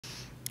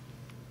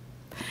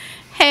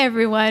Hey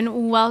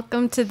everyone,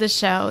 welcome to the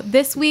show.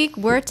 This week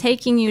we're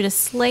taking you to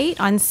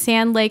Slate on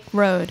Sand Lake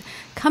Road.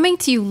 Coming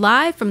to you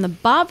live from the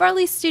Bob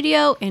Varley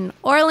studio in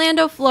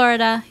Orlando,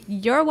 Florida.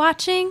 You're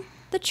watching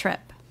The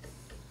Trip.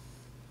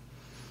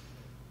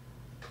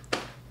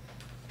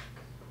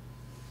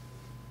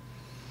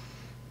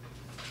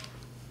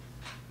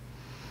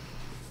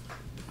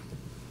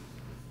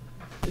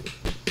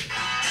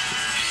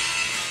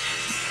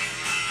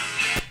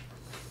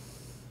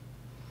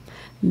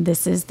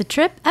 This is The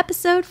Trip,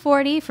 episode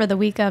 40 for the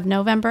week of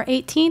November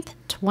 18th,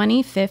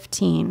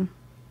 2015.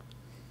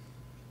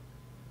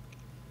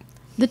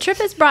 The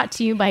Trip is brought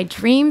to you by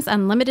Dreams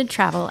Unlimited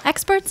Travel,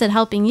 experts at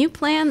helping you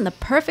plan the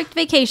perfect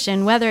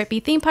vacation, whether it be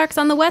theme parks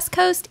on the West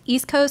Coast,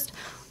 East Coast,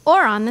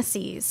 or on the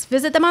seas.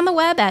 Visit them on the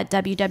web at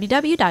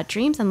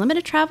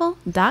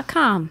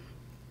www.dreamsunlimitedtravel.com.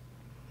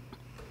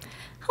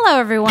 Hello,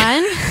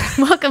 everyone.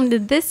 Welcome to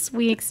this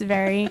week's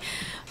very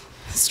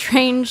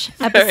strange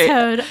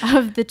episode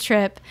of The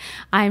Trip.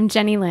 I'm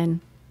Jenny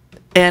Lynn.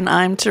 And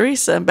I'm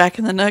Teresa. Back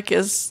in the nook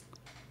is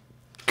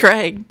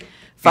Craig.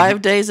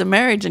 5 days of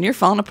marriage and you're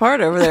falling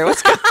apart over there.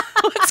 What's going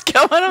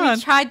on?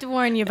 We tried to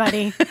warn you,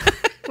 buddy.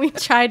 We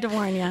tried to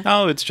warn you.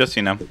 Oh, it's just,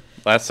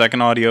 last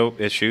second audio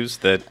issues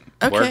that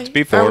worked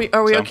before.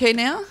 Are we okay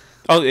now?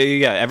 Oh,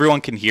 yeah.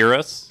 Everyone can hear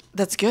us.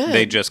 That's good.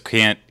 They just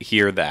can't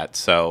hear that.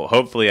 So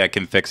hopefully I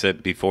can fix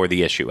it before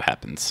the issue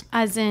happens.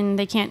 As in,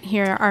 they can't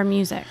hear our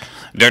music.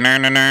 All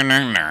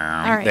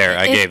right. There,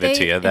 I gave it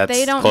to you.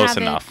 That's close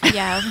enough.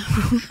 Yeah.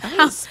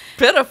 That's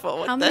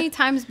pitiful. How many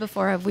times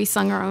before have we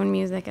sung our own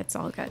music? It's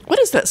all good. What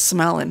is that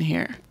smell in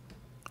here?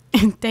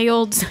 Day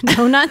old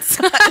donuts.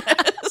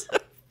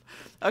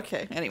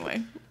 Okay,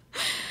 anyway.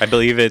 I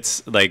believe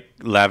it's like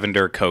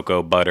lavender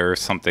cocoa butter,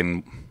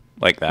 something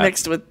like that.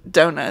 Mixed with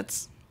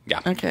donuts.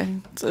 Yeah. Okay.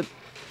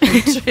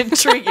 It's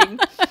intriguing.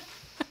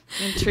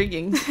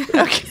 Intriguing.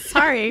 Okay.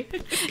 Sorry.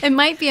 It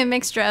might be a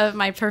mixture of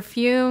my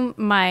perfume,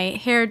 my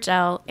hair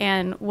gel,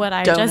 and what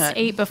I just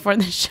ate before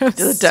the show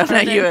started. The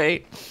donut you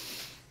ate.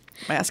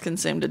 Mass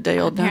consumed a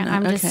day-old donut.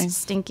 I'm just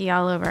stinky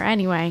all over.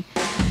 Anyway.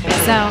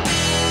 So,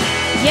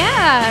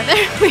 yeah,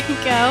 there we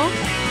go.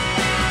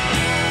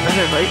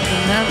 Better late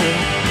than never.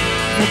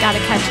 We got to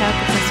catch up.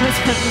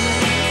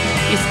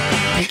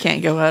 You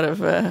can't go out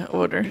of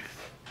order.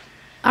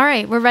 All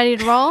right, we're ready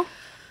to roll?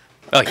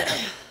 Oh, yeah.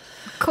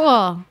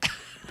 Cool.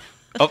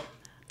 Oh,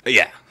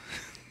 yeah.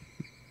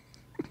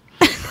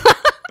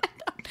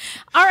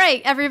 All right,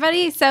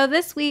 everybody. So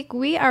this week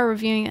we are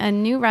reviewing a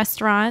new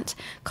restaurant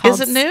called...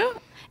 Is it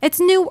new? It's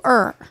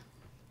newer.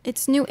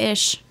 It's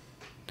new-ish.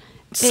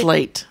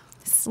 Slate.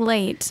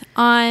 Slate.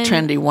 On...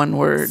 Trendy one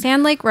word.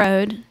 Sand Lake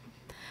Road,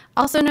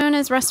 also known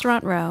as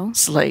Restaurant Row.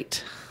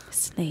 Slate.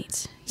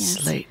 Slate. Yes.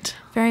 Slate.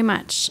 Very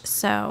much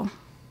so.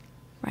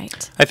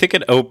 Right. I think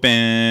it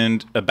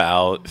opened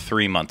about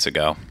 3 months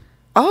ago.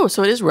 Oh,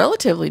 so it is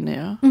relatively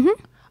new. Mm-hmm.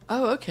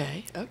 Oh,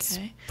 okay.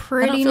 Okay.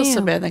 Pretty I don't feel new.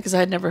 so bad then because I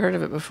had never heard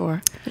of it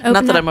before.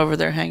 Not that I'm over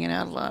there hanging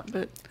out a lot,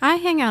 but I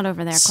hang out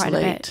over there quite a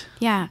bit. Slate.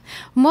 Yeah.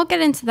 And we'll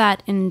get into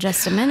that in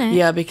just a minute.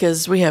 yeah,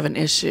 because we have an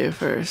issue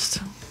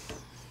first.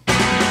 Gosh,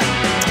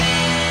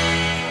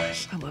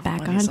 I love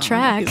Back when on he's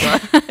track.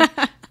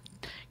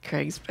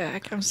 Craig's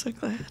back. I'm so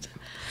glad.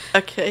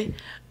 Okay.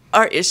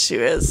 Our issue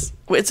is,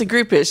 it's a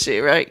group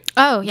issue, right?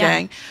 Oh, yeah.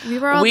 Gang. We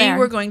were all there. We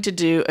were going to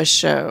do a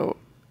show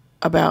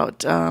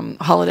about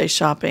holiday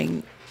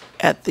shopping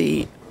at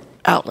the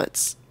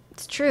outlets.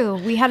 It's true.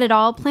 We had it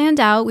all planned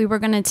out. We were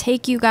going to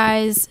take you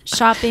guys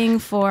shopping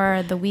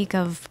for the week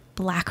of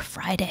Black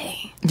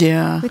Friday.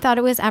 Yeah. We thought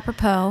it was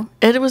apropos.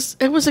 It was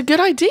a good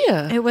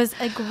idea. It was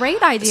a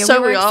great idea.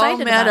 So we were all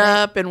excited met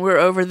about up, and we're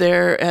over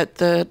there at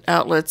the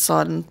outlets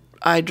on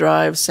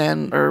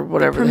iDrive, or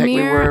whatever the heck we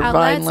Premier were,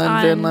 outlets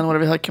Vinland,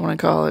 whatever the heck you want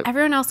to call it.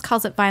 Everyone else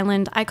calls it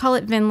Vineland. I call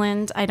it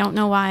Vinland. I don't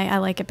know why. I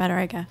like it better,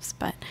 I guess.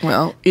 But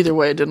Well, either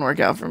way, it didn't work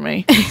out for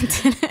me.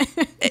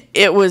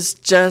 It was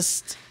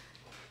just,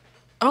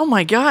 oh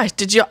my gosh!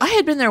 I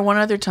had been there one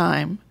other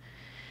time,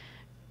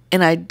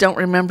 and I don't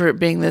remember it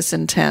being this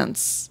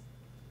intense.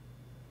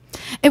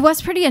 it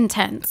was pretty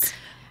intense.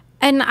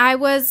 And I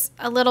was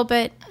a little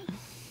bit,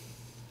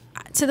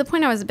 to the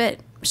point I was a bit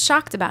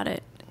shocked about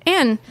it.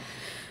 And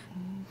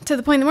to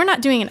the point that we're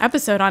not doing an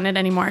episode on it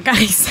anymore,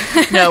 guys.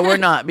 No, we're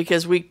not,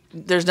 because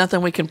there's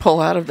nothing we can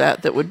pull out of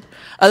that would,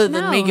 other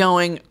than me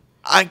going,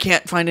 I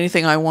can't find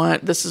anything I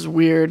want. This is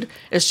weird.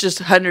 It's just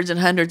hundreds and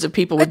hundreds of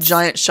people with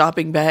giant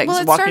shopping bags Well,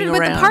 it walking started around.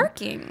 with the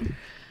parking.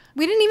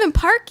 We didn't even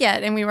park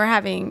yet, and we were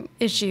having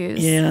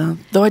issues. Yeah.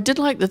 Though I did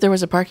like that there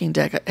was a parking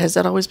deck. Has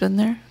that always been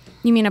there?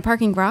 You mean a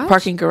parking garage?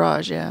 Parking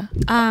garage, yeah.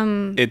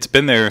 It's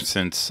been there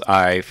since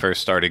I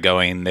first started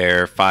going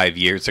there 5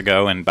 years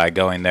ago, and by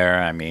going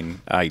there, I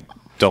mean I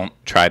don't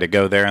try to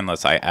go there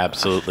unless I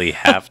absolutely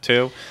have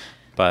to.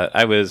 But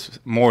I was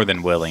more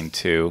than willing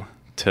to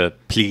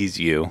please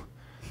you.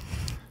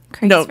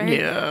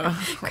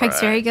 Craig's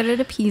very good at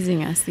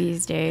appeasing us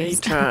these days.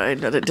 He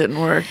tried, but it didn't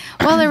work.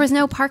 Well, there was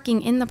no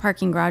parking in the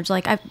parking garage.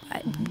 Like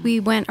we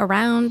went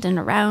around and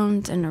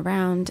around and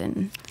around,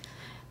 and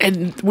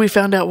And we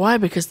found out why,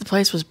 because the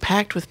place was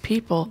packed with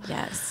people.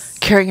 Yes.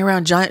 Carrying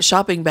around giant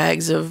shopping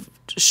bags of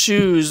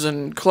shoes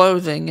and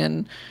clothing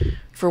and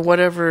for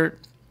whatever.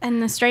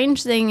 And the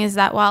strange thing is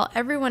that while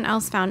everyone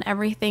else found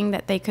everything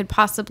that they could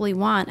possibly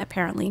want,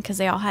 apparently, because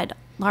they all had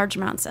large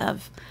amounts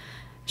of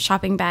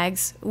shopping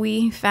bags,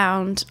 we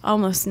found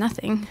almost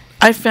nothing.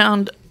 I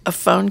found a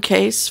phone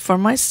case for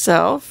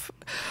myself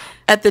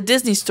at the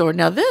Disney store.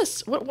 Now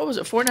this, what was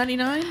it,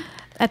 $4.99?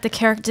 At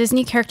the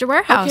Disney Character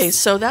Warehouse. Okay,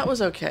 so that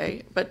was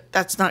okay, but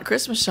that's not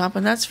Christmas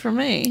shopping. That's for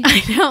me.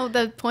 I know.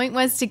 The point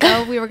was to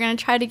go. We were going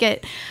to try to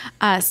get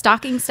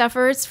stocking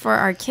stuffers for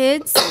our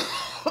kids.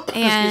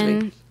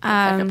 And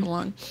Back up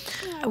along.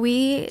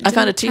 I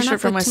found a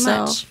T-shirt for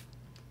myself.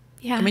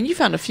 Yeah. I mean, you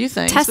found a few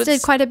things.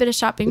 Tested quite a bit of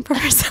shopping for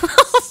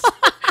ourselves.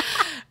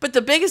 But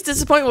the biggest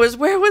disappointment was,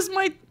 where was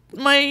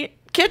my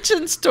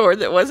kitchen store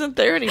that wasn't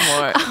there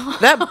anymore?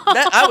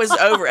 That I was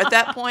over. At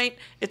that point,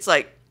 it's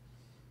like,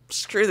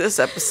 screw this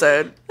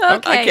episode.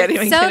 Okay, I can't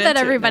even so get that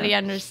into everybody it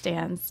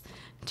understands.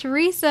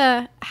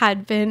 Teresa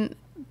had been,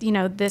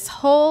 this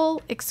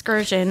whole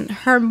excursion,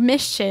 her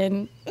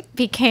mission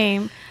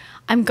became,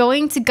 I'm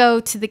going to go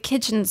to the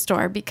kitchen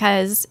store,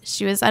 because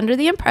she was under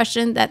the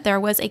impression that there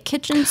was a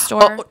kitchen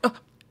store.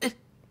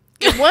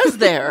 It was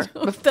there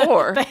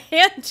before. The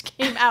hand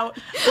came out.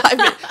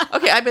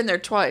 I've been there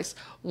twice.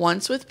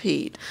 Once with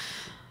Pete.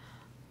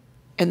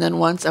 And then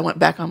once I went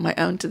back on my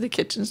own to the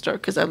kitchen store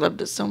because I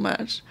loved it so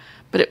much.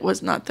 But it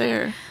was not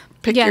there.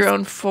 Pick your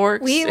own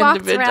forks. We walked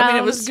individual. around. I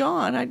mean, it was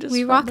gone.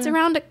 We walked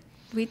around.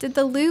 We did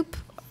the loop.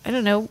 I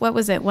don't know. What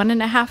was it?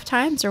 1.5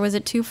 times? Or was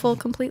it 2 full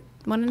complete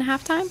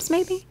 1.5 times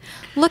maybe?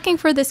 Looking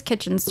for this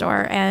kitchen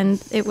store.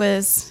 And it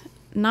was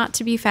not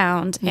to be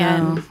found.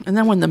 No. And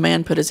then when the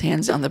man put his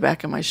hands on the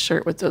back of my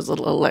shirt with those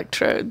little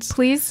electrodes.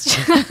 Please.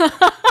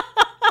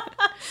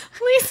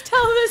 Please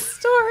tell this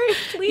story,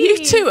 please.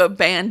 You two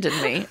abandoned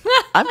me.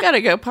 I've got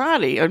to go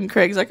potty. And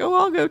Craig's like, oh,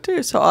 I'll go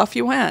too. So off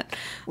you went,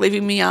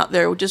 leaving me out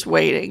there just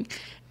waiting.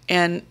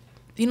 And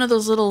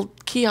those little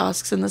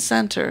kiosks in the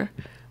center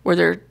where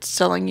they're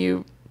selling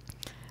you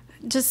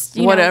just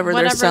whatever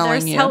they're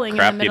selling you.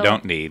 Crap you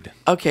don't need.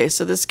 Okay,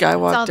 so this guy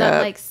walked all up.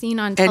 that, like, seen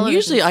on television and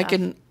usually stuff. I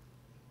can,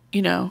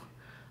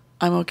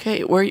 I'm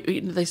okay.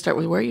 They start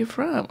with, where are you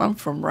from? I'm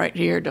from right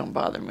here. Don't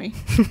bother me.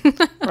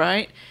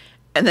 Right?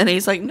 And then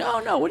he's like,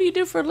 no, what do you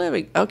do for a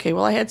living? Okay,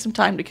 well, I had some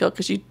time to kill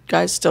because you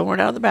guys still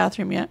weren't out of the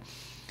bathroom yet.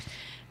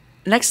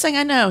 Next thing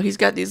I know, he's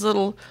got these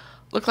little,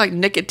 look like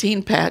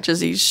nicotine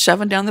patches he's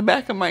shoving down the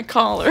back of my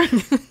collar.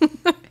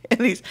 And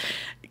he's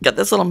got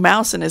this little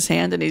mouse in his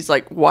hand, and he's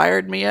like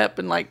wired me up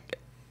and like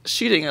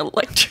shooting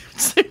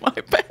electrodes in my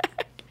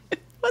back.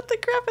 What the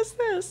crap is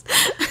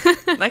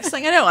this? Next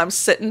thing I know, I'm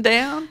sitting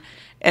down.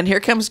 And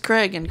here comes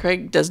Craig, and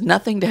Craig does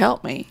nothing to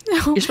help me.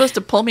 No. You're supposed to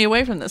pull me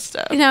away from this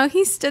stuff.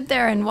 He stood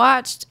there and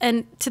watched,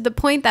 and to the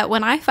point that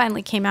when I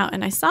finally came out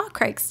and I saw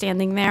Craig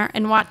standing there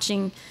and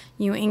watching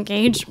you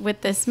engage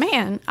with this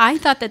man, I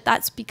thought that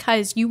that's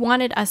because you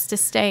wanted us to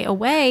stay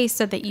away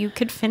so that you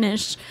could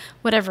finish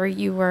whatever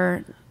you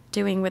were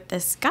doing with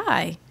this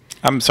guy.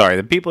 I'm sorry.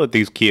 The people at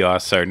these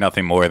kiosks are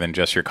nothing more than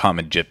just your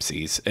common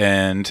gypsies.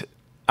 And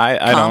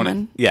I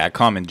don't... Yeah,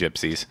 common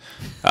gypsies.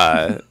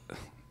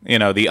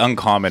 The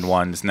uncommon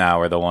ones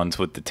now are the ones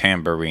with the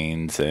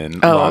tambourines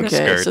and long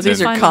skirts. So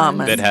these are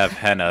common. That have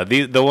henna.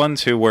 The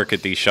ones who work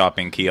at these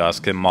shopping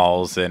kiosks and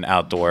malls and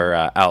outdoor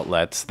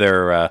outlets,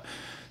 they're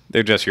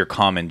just your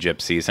common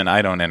gypsies, and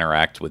I don't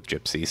interact with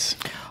gypsies.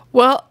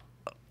 Well,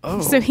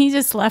 so he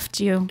just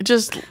left you.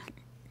 Just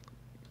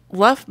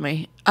left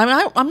me. I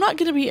mean, I'm not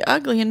going to be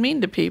ugly and mean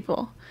to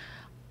people.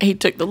 He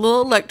took the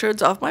little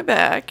electrodes off my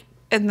back,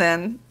 and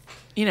then,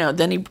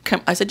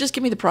 I said, just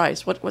give me the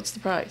price. What's the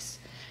price?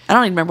 I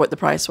don't even remember what the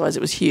price was.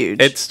 It was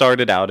huge. It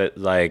started out at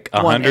like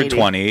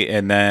 120,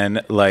 and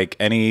then like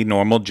any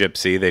normal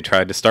gypsy, they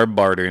tried to start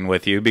bartering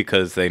with you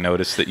because they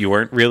noticed that you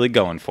weren't really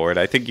going for it.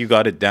 I think you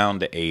got it down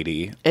to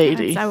 80.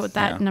 80.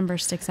 That number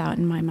sticks out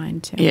in my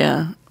mind too.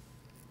 Yeah.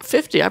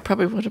 50, I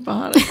probably would have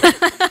bought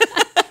it.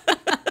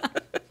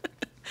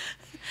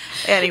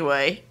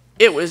 Anyway,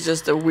 it was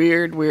just a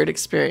weird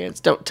experience.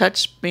 Don't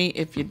touch me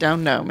if you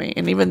don't know me.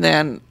 And even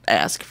then,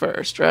 ask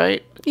first,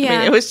 right? Yeah. I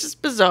mean, it was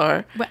just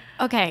bizarre.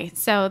 Okay,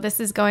 so this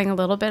is going a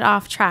little bit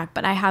off track,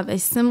 but I have a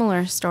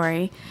similar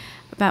story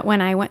about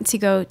when I went to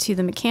go to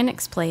the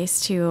mechanic's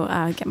place to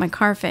get my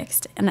car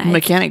fixed. And the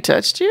mechanic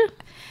touched you?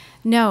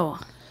 No.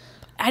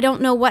 I don't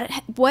know what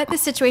the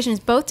situation is.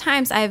 Both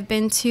times I've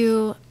been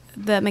to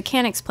the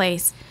mechanic's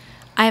place,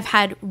 I've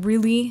had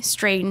really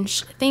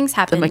strange things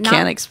happen. The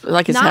mechanic's,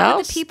 like his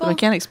house? The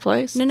mechanic's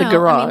place? No, the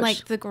garage? I mean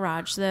like the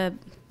garage, the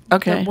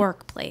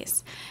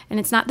workplace. And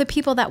it's not the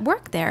people that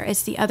work there,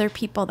 it's the other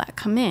people that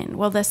come in.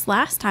 Well, this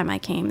last time I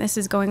came, this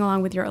is going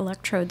along with your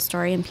electrode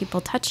story and people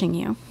touching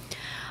you.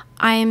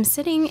 I am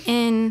sitting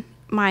in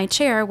my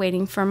chair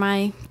waiting for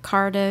my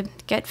car to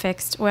get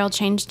fixed, oil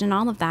changed and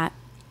all of that.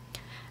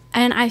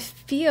 And I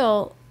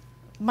feel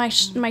my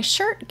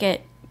shirt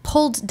get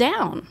pulled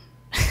down,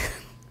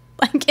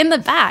 like in the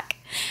back.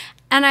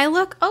 And I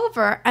look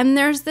over and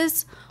there's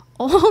this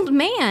old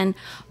man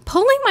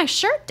pulling my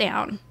shirt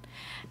down,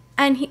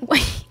 and he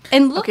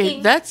and looking.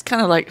 Okay, that's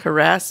kind of like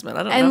harassment.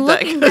 I don't and know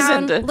if looking that goes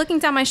down, into. looking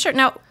down my shirt.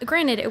 Now,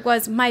 granted, it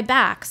was my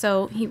back,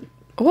 so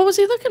What was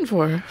he looking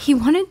for? he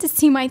wanted to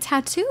see my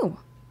tattoo.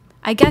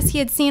 I guess he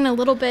had seen a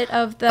little bit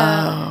of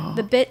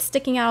the bit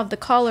sticking out of the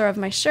collar of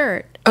my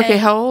shirt. Okay,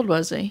 And how old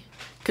was he?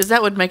 Because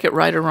that would make it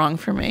right or wrong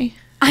for me.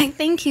 I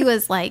think he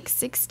was like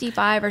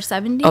 65 or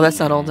 70. Oh, that's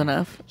not old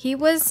enough. He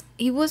was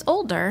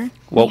older.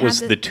 What He was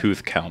had the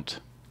tooth count?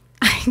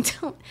 I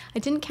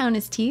didn't count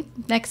his teeth.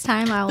 Next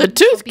time I'll The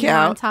tooth be more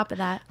on count? top of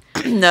that.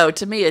 No,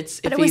 to me,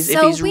 it's But if it was he's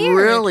so if he's weird.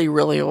 really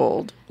really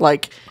old,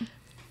 like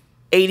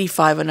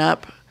 85 and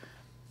up,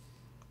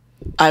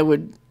 I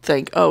would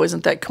think, oh,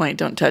 isn't that quaint?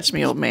 Don't touch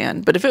me, old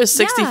man. But if it was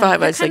 65,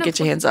 that I'd say, kind of get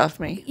your hands off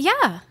me.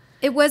 Yeah,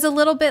 it was a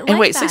little bit And like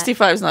wait, that.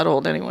 65 is not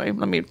old anyway.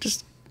 Let me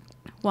just.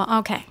 Well,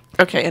 okay.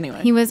 Okay,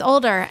 anyway. He was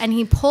older, and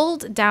he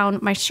pulled down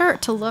my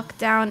shirt to look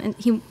down, and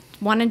he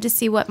wanted to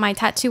see what my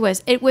tattoo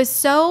was. It was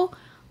so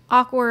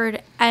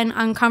awkward and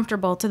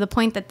uncomfortable to the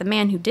point that the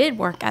man who did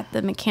work at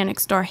the mechanic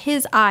store,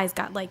 his eyes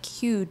got like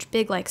huge,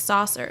 big like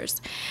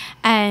saucers.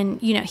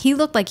 And, you know, he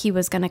looked like he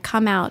was going to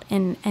come out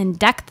and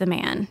deck the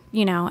man,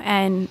 you know,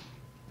 and,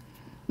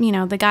 you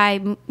know, the guy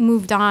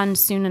moved on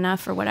soon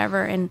enough or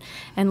whatever and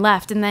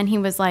left. And then he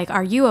was like,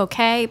 "Are you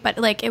okay?" But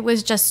like, it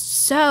was just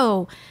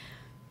so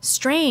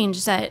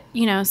strange that,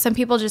 you know, some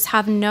people just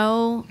have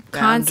no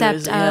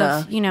concept Boundaries, yeah.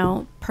 of, you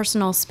know,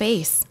 personal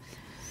space.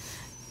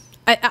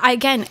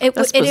 Again, it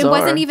That's wasn't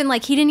bizarre. even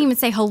like he didn't even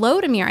say hello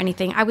to me or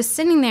anything. I was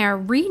sitting there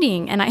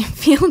reading, and I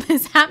feel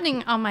this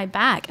happening on my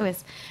back. It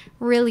was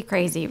really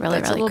crazy, really,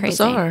 That's a really little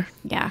crazy. bizarre.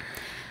 Yeah,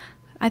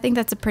 I think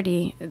that's a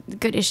pretty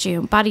good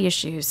issue. Body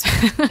issues.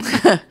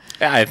 Yeah,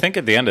 I think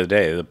at the end of the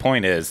day, the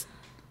point is,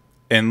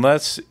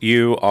 unless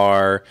you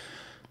are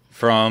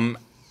from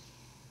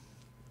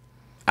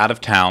out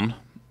of town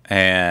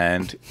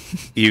and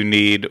you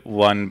need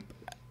one.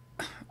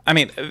 I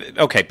mean,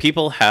 okay,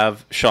 people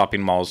have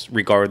shopping malls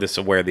regardless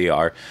of where they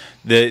are.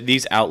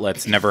 These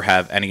outlets never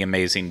have any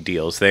amazing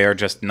deals. They are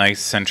just nice,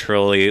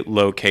 centrally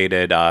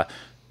located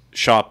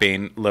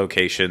shopping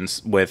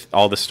locations with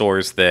all the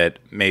stores that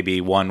maybe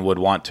one would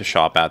want to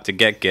shop at to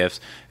get gifts,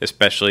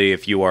 especially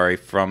if you are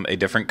from a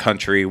different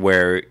country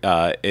where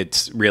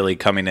it's really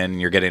coming in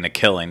and you're getting a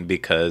killing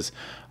because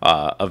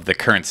of the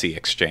currency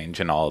exchange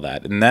and all of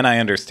that. And then I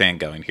understand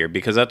going here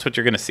because that's what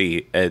you're going to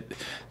see at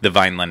the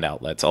Vineland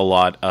outlets. A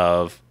lot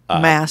of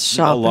Mass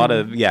shopping. A lot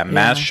of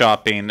mass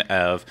shopping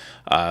of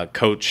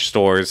Coach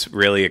stores,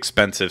 really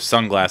expensive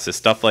sunglasses,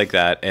 stuff like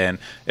that, and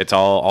it's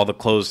all the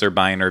clothes they're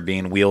buying are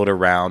being wheeled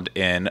around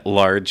in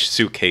large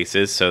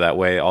suitcases, so that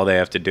way all they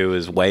have to do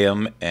is weigh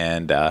them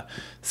and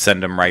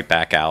send them right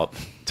back out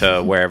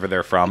to wherever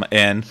they're from.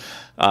 And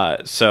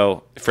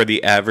so for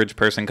the average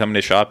person coming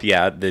to shop,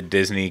 the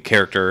Disney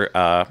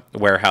character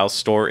warehouse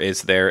store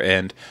is there,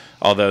 and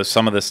although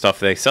some of the stuff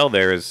they sell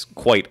there is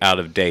quite out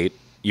of date,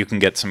 you can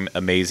get some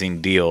amazing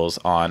deals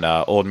on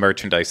old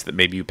merchandise that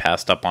maybe you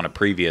passed up on a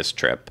previous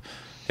trip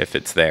if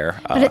it's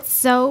there. But it's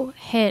so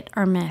hit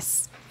or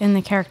miss in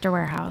the character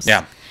warehouse.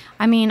 Yeah.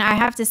 I mean, I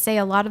have to say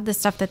a lot of the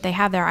stuff that they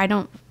have there, I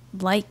don't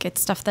like. It's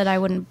stuff that I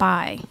wouldn't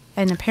buy.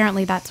 And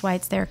apparently that's why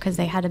it's there, because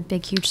they had a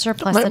big, huge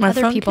surplus Like that my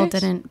other phone people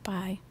case? didn't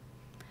buy.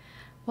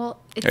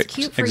 Well, it's It's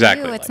cute for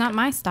exactly you. It's like not it.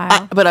 my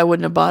style. But I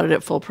wouldn't have bought it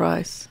at full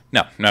price.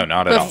 No, not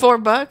at But all.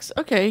 $4,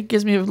 okay,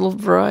 gives me a little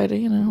variety,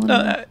 you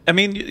know. I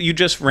mean, you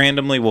just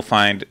randomly will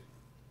find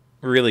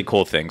really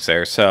cool things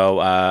there. So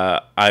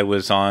I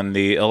was on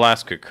the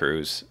Alaska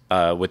cruise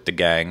with the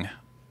gang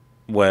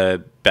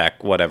back,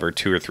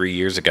 2 or 3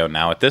 years ago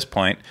now at this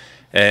point.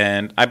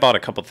 And I bought a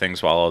couple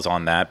things while I was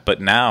on that.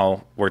 But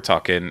now we're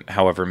talking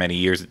however many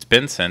years it's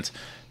been since.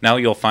 Now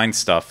you'll find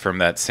stuff from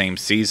that same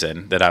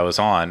season that I was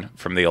on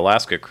from the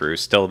Alaska cruise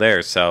still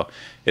there. So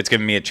it's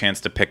given me a chance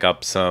to pick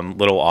up some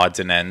little odds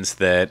and ends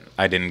that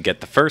I didn't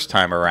get the first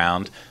time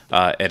around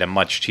at a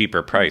much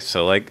cheaper price.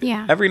 So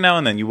every now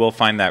and then you will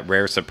find that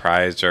rare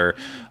surprise, or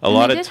a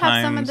lot of times. They did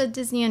have some of the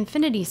Disney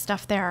Infinity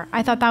stuff there.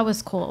 I thought that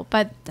was cool.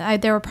 But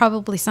there were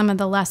probably some of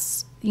the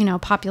less,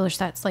 popular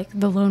sets, like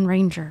the Lone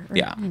Ranger, or,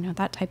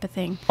 that type of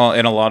thing. Well,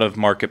 and a lot of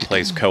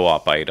marketplace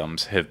co-op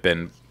items have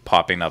been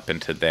popping up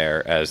into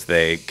there as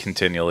they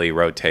continually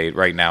rotate.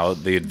 Right now,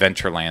 the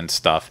Adventureland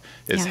stuff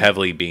is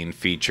heavily being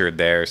featured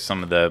there.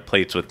 Some of the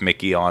plates with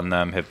Mickey on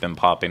them have been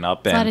popping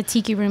up. A lot of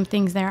Tiki Room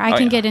things there. I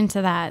can get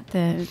into that,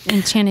 the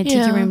Enchanted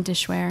Tiki Room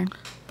dishware.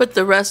 But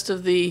the rest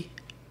of the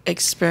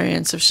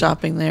experience of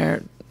shopping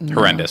there, no.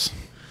 Horrendous.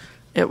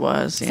 It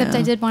was, Except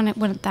I did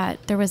want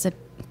that. There was a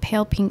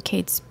pale pink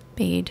Kate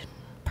Spade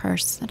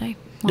purse that I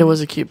wanted. It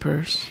was a cute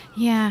purse.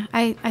 Yeah,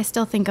 I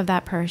still think of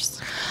that purse.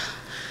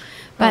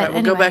 All But right, well,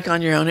 anyway. go back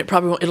on your own.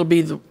 It'll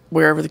be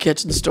wherever the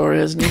kitchen store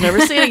is, and you never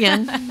see it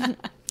again.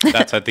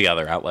 That's at the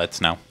other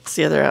outlets now. It's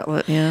the other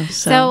outlet, yeah.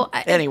 So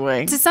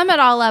anyway, to sum it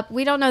all up,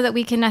 we don't know that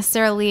we can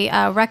necessarily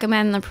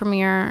recommend the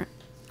premier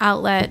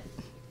outlets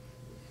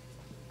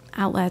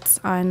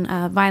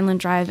on Vineland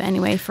Drive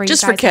anyway for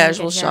just you for guys when you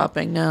casual get here.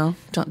 shopping. No,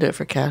 don't do it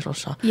for casual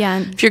shopping. Yeah.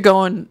 If you're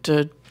going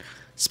to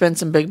spend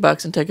some big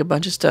bucks and take a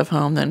bunch of stuff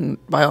home, then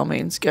by all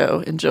means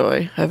go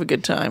enjoy, have a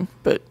good time.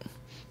 But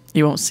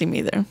you won't see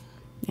me there.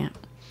 Yeah.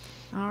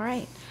 All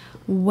right.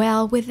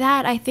 Well, with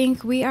that, I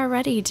think we are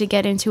ready to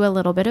get into a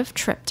little bit of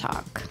trip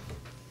talk.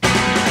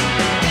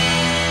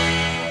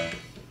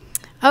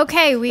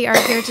 Okay, we are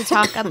here to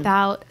talk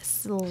about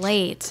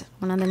Slate,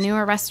 one of the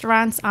newer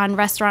restaurants on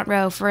Restaurant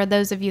Row. For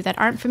those of you that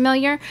aren't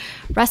familiar,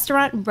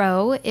 Restaurant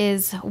Row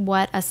is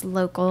what us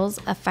locals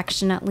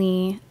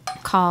affectionately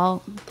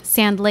call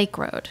Sand Lake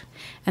Road.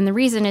 And the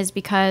reason is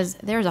because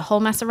there's a whole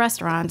mess of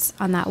restaurants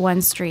on that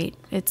one street.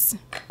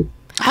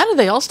 How do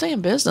they all stay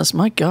in business?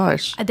 My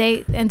gosh.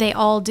 They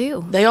all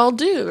do. They all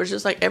do. It's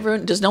just like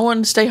everyone. Does no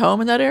one stay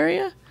home in that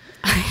area?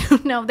 I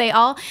don't know.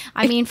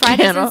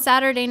 Fridays and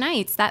Saturday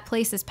nights, that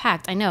place is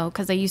packed. I know,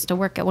 because I used to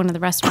work at one of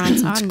the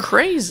restaurants on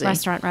crazy.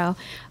 Restaurant Row.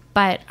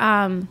 But,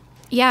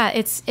 yeah,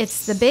 it's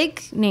the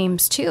big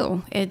names,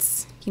 too.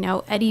 It's,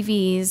 Eddie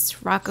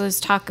V's,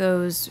 Rocco's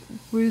Tacos,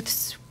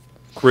 Ruth's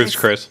Chris.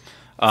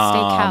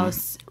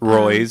 Steakhouse.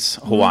 Roy's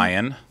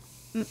Hawaiian.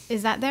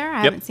 Is that there?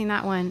 I Yep. haven't seen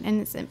that one.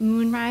 And it's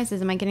Moonrise.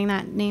 Am I getting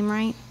that name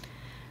right?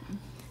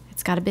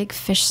 It's got a big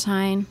fish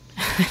sign.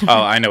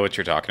 Oh, I know what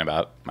you're talking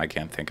about. I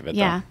can't think of it,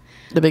 Yeah.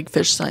 The big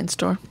fish sign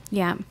store.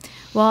 Yeah.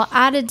 Well,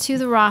 added to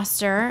the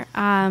roster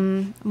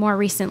more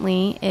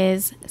recently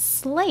is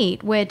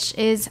Slate, which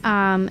is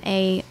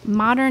a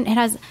modern,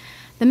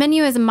 the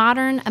menu is a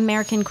modern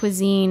American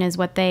cuisine is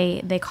what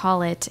they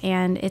call it.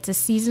 And it's a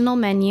seasonal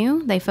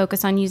menu. They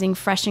focus on using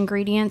fresh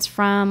ingredients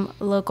from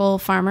local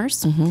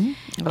farmers.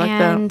 Mm-hmm. I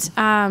like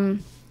that.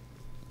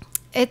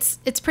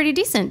 It's pretty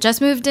decent. Just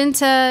moved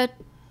into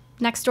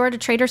next door to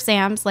Trader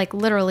Sam's, like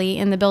literally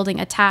in the building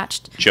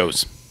attached.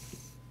 Joe's.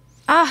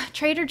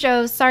 Trader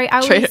Joe's. Sorry,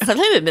 I think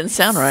it didn't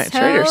sound right.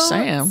 Trader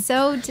Sam.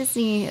 So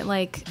Disney,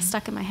 like,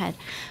 stuck in my head.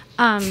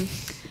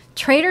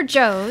 Trader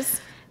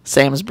Joe's.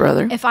 Sam's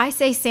brother. If I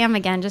say Sam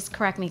again, just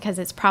correct me because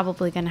it's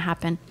probably going to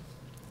happen.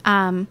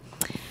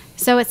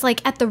 So it's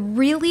like at the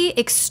really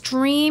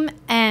extreme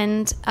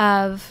end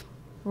of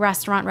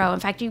Restaurant Row. In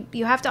fact,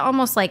 you have to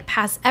almost like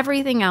pass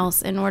everything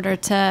else in order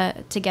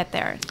to get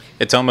there.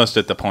 It's almost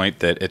at the point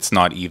that it's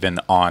not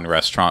even on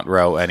Restaurant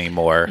Row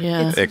anymore,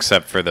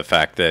 except for the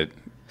fact that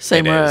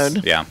same road.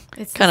 Is. Yeah.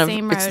 It's kind the of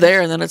same road. It's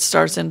there, and then it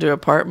starts into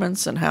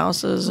apartments and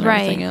houses and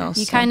everything else.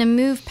 You kind of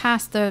move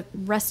past the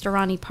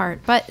restaurant-y part,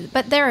 but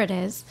there it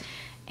is.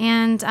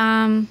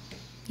 And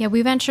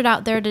we ventured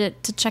out there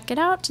to check it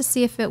out to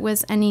see if it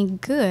was any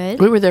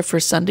good. We were there for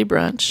Sunday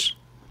brunch.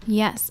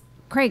 Yes.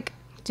 Craig,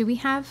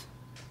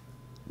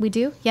 we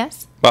do?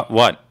 Yes? But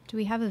what? Do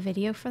we have a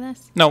video for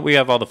this? No, we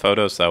have all the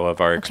photos, though, of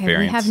our Okay,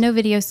 experience. we have no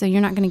video, so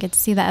you're not going to get to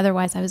see that.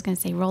 Otherwise, I was going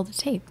to say roll the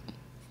tape.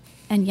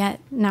 And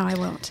yet, now I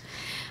won't.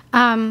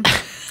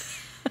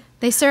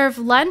 They serve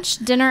lunch,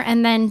 dinner,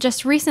 and then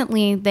just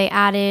recently they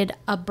added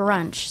a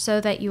brunch so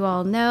that you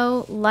all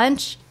know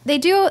lunch. They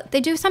do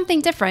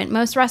something different.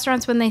 Most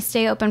restaurants, when they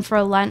stay open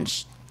for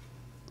lunch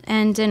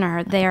and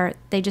dinner,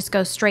 they just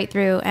go straight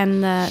through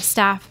and the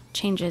staff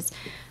changes.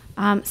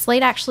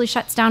 Slate actually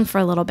shuts down for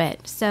a little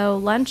bit. So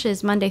lunch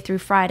is Monday through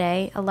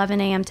Friday,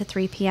 11 a.m. to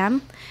 3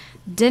 p.m.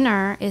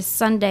 Dinner is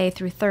Sunday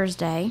through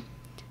Thursday,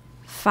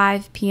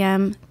 5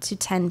 p.m. to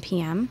 10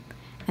 p.m.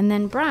 And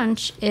then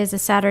brunch is a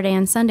Saturday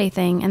and Sunday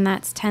thing, and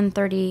that's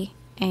 10:30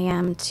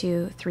 a.m.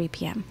 to 3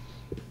 p.m.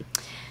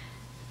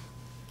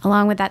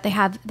 Along with that, they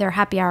have their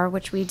happy hour,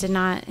 which we did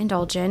not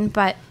indulge in,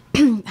 but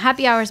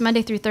happy hours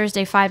Monday through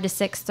Thursday, 5 to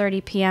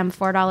 6:30 p.m.,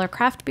 $4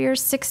 craft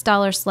beers,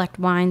 $6 select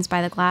wines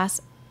by the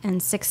glass, and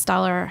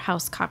 $6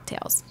 house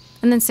cocktails.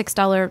 And then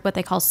 $6 what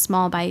they call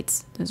small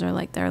bites. Those are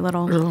like their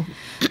little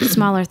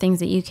smaller things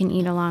that you can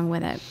eat along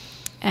with it.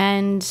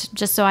 And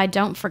just so I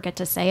don't forget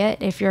to say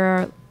it, if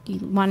you're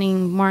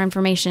wanting more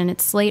information,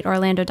 it's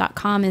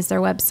slateorlando.com is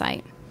their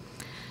website.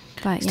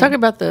 But let's talk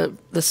about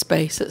the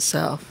space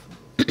itself.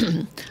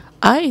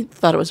 I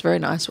thought it was very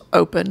nice,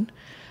 open.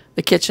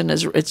 The kitchen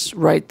it's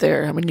right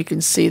there. I mean, you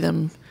can see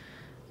them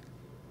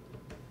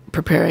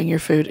preparing your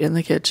food in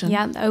the kitchen.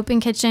 Yeah, the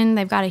open kitchen.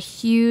 They've got a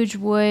huge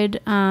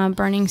wood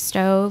burning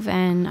stove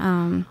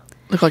and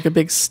look like a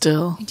big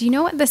still. Do you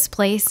know what this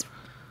place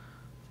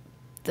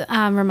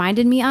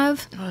reminded me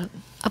of? What?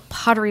 A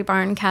Pottery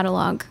Barn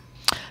catalog.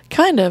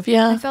 Kind of,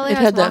 yeah. I felt like it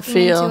I was had that walking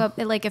feel.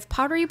 into like if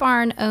Pottery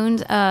Barn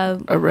owned a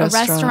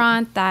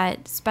restaurant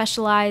that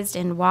specialized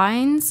in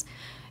wines,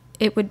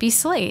 it would be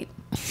Slate.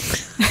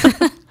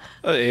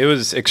 It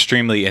was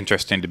extremely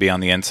interesting to be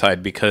on the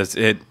inside because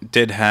it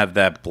did have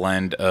that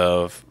blend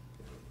of,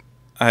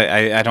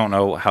 I don't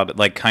know how to,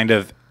 like kind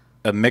of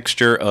a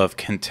mixture of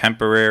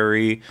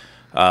contemporary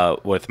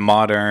with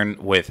modern,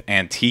 with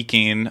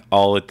antiquing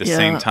all at the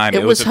same time.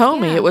 It was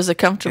homey. It was a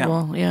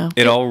comfortable,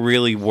 It all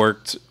really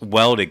worked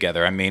well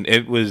together. I mean,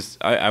 it was,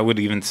 I would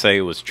even say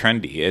it was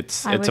trendy.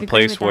 It's a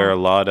place where a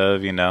lot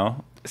of,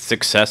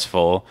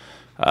 successful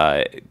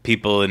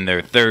people in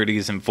their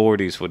 30s and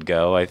 40s would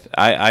go.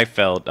 I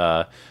felt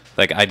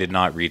like I did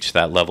not reach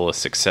that level of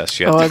success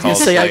yet. I was going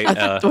to say, what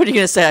are you going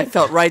to say? I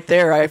felt right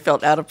there. I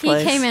felt out of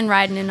place. He came in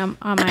riding in on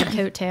my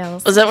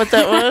coattails. Was that what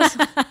that was?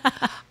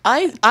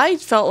 I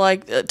felt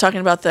like talking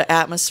about the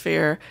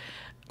atmosphere,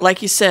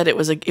 like you said, it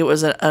was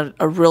a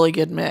really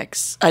good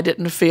mix. I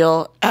didn't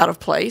feel out of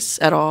place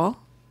at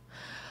all,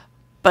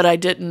 but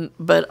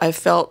I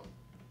felt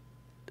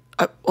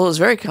it was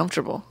very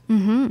comfortable.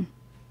 Mm-hmm.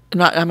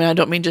 I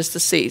don't mean just the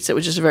seats. It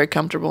was just a very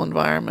comfortable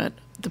environment.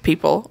 The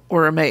people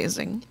were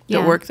amazing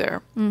that work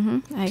there.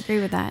 Mm-hmm. I agree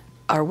with that.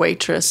 Our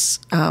waitress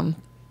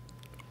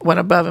went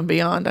above and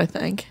beyond, I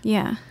think.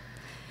 Yeah.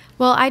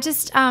 Well, I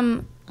just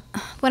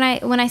when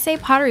I say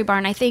Pottery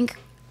Barn, I think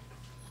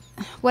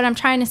what I'm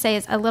trying to say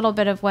is a little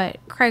bit of what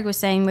Craig was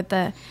saying with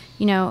the,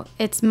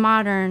 it's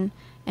modern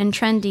and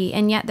trendy,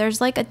 and yet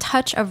there's like a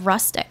touch of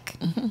rustic.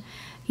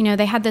 Mm-hmm.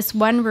 They had this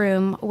one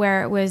room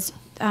where it was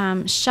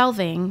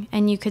shelving,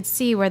 and you could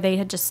see where they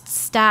had just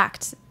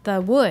stacked the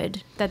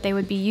wood that they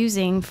would be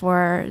using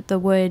for the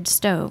wood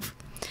stove.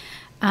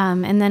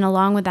 And then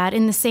along with that,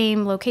 in the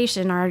same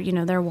location are,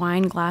 their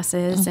wine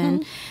glasses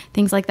and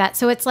things like that.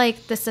 So it's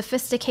like the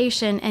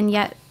sophistication and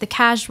yet the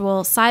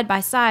casual side by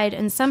side,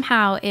 and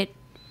somehow it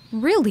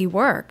really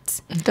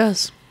worked. It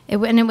does.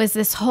 And it was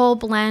this whole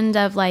blend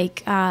of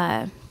like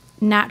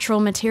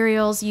natural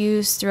materials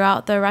used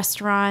throughout the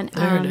restaurant.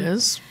 There it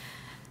is.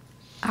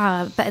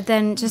 But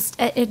then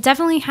it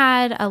definitely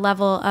had a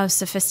level of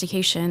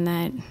sophistication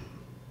that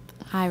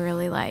I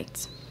really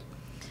liked.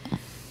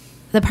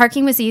 The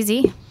parking was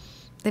easy.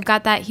 They've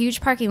got that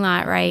huge parking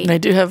lot, right? They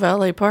do have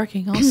valet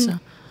parking also.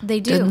 They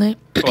do. Didn't they?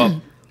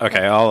 Well,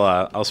 okay,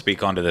 I'll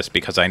speak onto this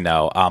because I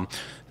know.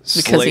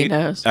 Because he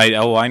knows. I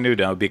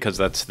know because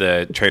that's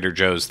the Trader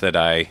Joe's that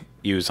I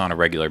use on a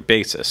regular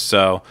basis.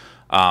 So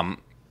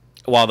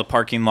while the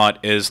parking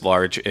lot is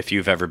large, if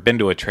you've ever been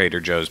to a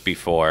Trader Joe's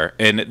before,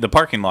 and the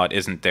parking lot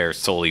isn't there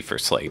solely for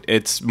Slate.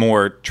 It's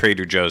more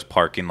Trader Joe's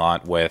parking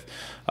lot with,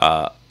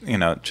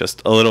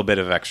 just a little bit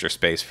of extra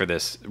space for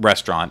this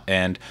restaurant.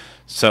 And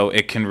so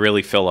it can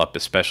really fill up,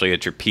 especially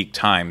at your peak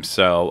time.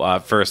 So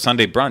for a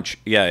Sunday brunch,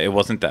 it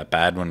wasn't that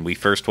bad when we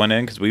first went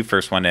in, because we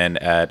first went in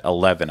at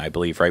 11, I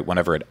believe, right,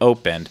 whenever it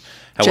opened.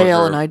 However,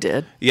 JL and I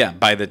did. Yeah,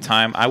 by the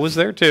time I was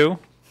there, too.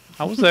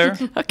 I was there.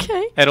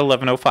 Okay. At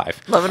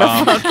 11:05.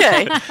 11:05.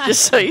 Okay.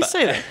 Just so you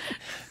say that.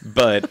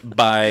 But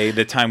by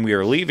the time we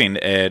were leaving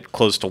at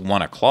close to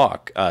 1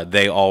 o'clock,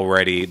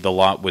 the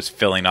lot was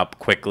filling up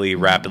quickly,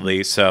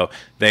 rapidly. So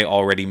they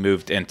already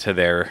moved into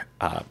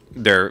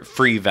their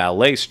free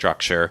valet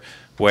structure,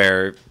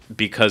 where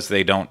because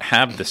they don't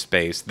have the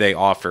space, they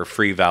offer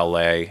free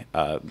valet.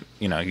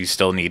 You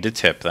still need to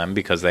tip them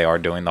because they are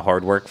doing the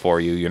hard work for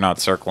you. You're not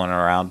circling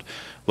around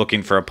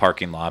looking for a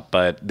parking lot,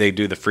 but they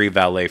do the free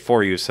valet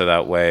for you, so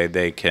that way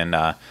they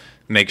can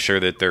make sure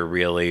that they're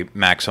really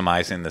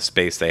maximizing the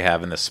space they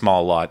have in the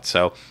small lot.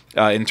 So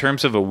in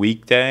terms of a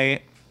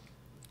weekday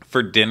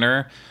for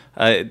dinner,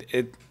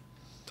 it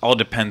all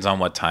depends on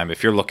what time.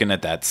 If you're looking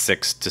at that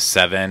 6 to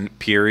 7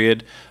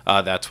 period,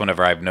 that's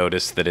whenever I've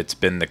noticed that it's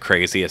been the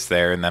craziest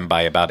there. And then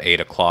by about 8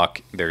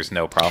 o'clock, there's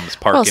no problems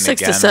parking Well,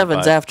 6 again. to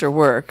 7's after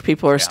work.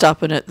 People are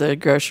stopping at the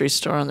grocery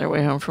store on their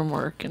way home from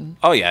work.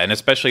 Oh, yeah, and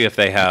especially if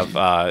they have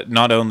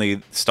not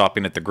only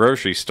stopping at the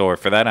grocery store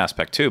for that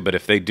aspect, too, but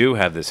if they do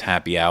have this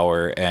happy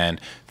hour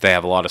and they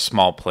have a lot of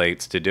small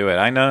plates to do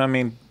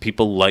it.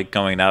 People like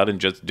going out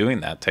and just doing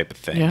that type of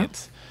thing. Yeah.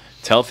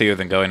 It's healthier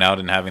than going out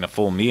and having a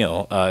full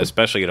meal,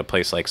 especially at a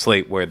place like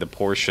Slate where the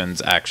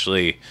portions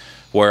actually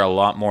were a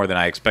lot more than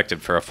I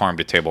expected for a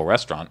farm-to-table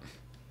restaurant.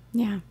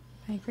 Yeah,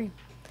 I agree.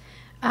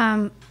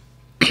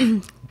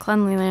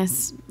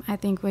 Cleanliness, I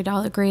think we'd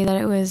all agree that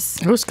it was...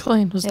 It was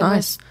clean. It was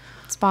nice.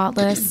 Was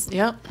spotless.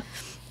 Yep.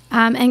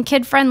 And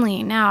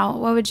kid-friendly. Now,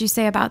 what would you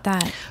say about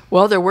that?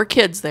 Well, there were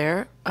kids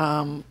there.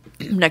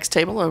 Next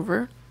table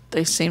over,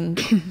 they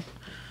seemed...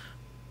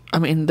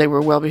 they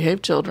were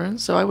well-behaved children,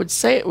 so I would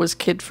say it was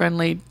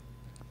kid-friendly.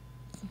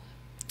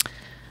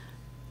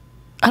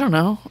 I don't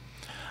know.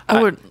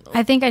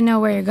 I think I know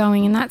where you're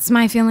going, and that's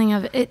my feeling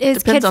of it. It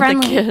is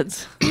kid-friendly.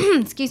 Depends on the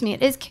kids. Excuse me.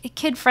 It is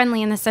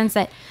kid-friendly in the sense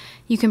that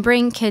you can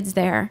bring kids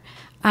there,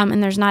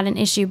 and there's not an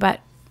issue. But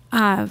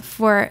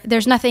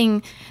there's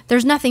nothing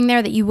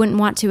there that you wouldn't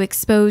want to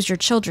expose your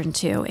children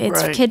to.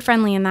 It's Right.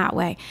 kid-friendly in that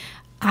way.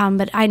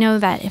 But I know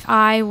that if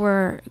I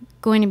were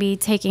going to be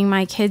taking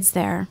my kids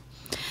there,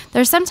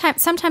 there's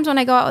sometimes when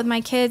I go out with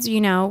my kids,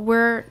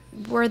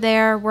 we're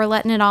there, we're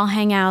letting it all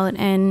hang out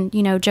and,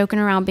 joking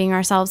around, being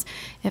ourselves.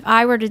 If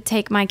I were to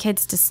take my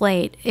kids to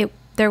Slate,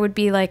 there would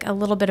be like a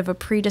little bit of a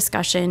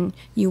pre-discussion,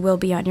 you will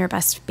be on your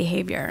best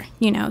behavior,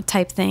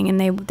 type thing.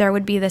 And there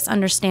would be this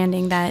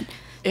understanding that,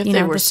 If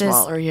they were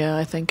smaller,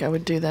 I think I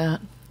would do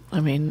that.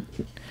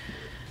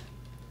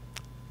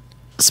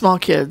 Small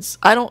kids.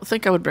 I don't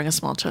think I would bring a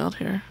small child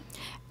here.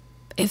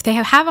 If they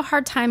have a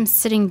hard time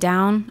sitting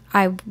down,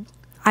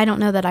 I don't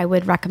know that I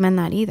would recommend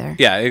that either.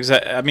 Yeah,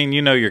 exactly.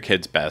 You know your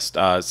kids best.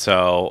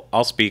 So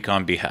I'll speak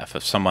on behalf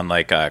of someone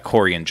like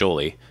Corey and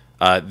Julie.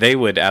 They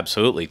would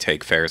absolutely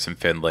take Ferris and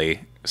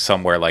Finley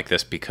somewhere like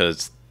this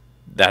because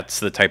that's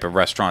the type of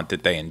restaurant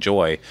that they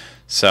enjoy.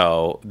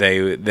 So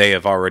they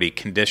have already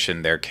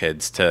conditioned their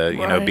kids to,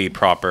 Right. Be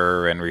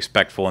proper and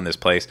respectful in this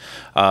place.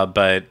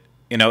 But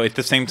at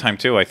the same time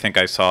too, I think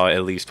I saw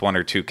at least one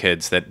or two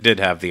kids that did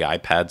have the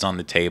iPads on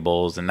the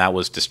tables, and that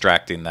was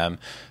distracting them.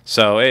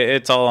 So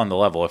it's all on the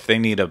level. If they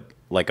need a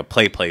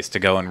play place to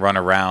go and run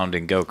around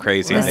and go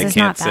crazy, and they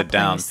can't sit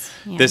down,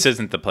 this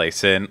isn't the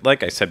place. And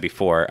like I said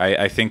before,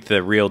 I think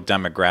the real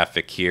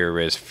demographic here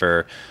is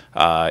for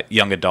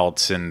young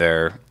adults in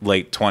their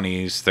late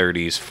 20s,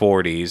 30s,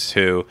 40s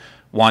who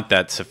want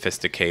that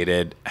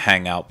sophisticated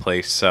hangout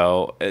place.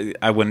 So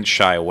I wouldn't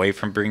shy away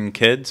from bringing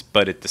kids,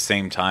 but at the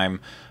same time,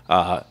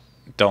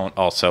 don't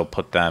also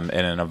put them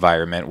in an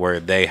environment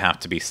where they have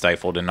to be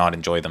stifled and not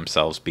enjoy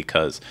themselves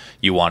because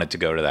you wanted to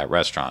go to that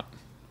restaurant.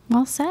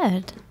 Well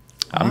said.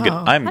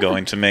 I'm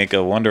going to make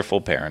a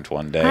wonderful parent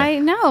one day. I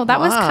know. That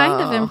was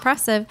kind of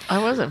impressive.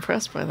 I was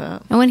impressed by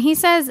that. And when he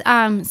says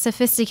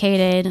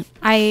sophisticated,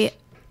 I'm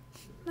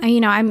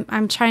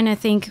trying to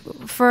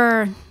think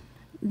for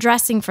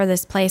dressing for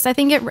this place. I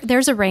think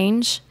there's a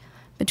range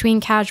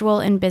between casual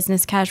and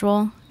business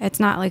casual. It's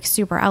not like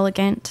super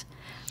elegant,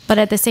 but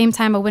at the same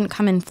time, I wouldn't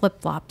come in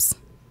flip-flops.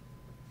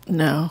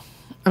 No.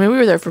 I mean, we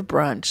were there for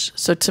brunch.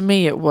 So to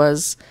me, it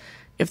was,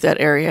 if that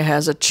area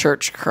has a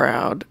church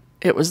crowd,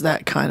 it was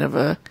that kind of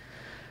a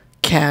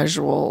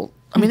casual.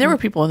 I mean, there were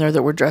people in there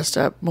that were dressed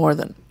up more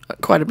than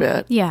quite a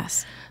bit.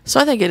 Yes. So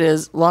I think it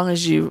is, as long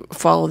as you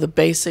follow the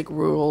basic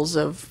rules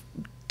of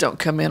don't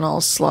come in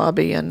all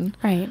slobby and,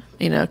 right.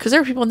 Because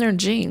there were people in there in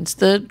jeans.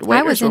 The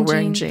waiters were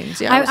wearing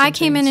jeans. Yeah, I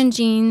came in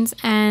jeans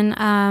and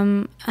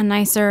a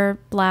nicer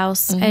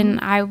blouse, and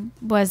I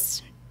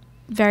was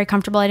very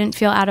comfortable. I didn't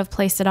feel out of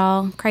place at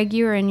all. Craig,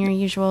 you were in your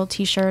usual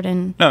T-shirt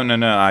and...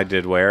 No. I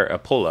did wear a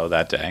polo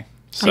that day.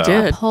 So I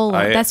did. A polo.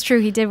 That's true.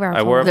 He did wear a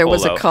polo. I wore a There polo.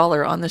 was a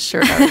collar on the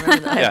shirt. I remember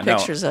that. I have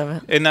pictures of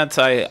it. And that's,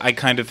 I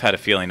kind of had a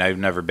feeling. I've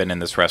never been in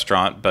this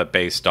restaurant, but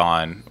based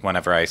on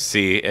whenever I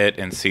see it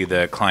and see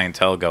the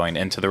clientele going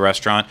into the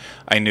restaurant,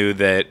 I knew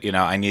that,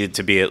 I needed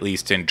to be at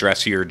least in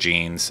dressier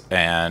jeans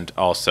and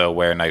also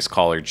wear a nice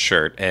collared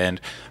shirt. And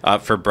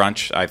for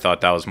brunch, I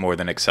thought that was more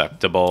than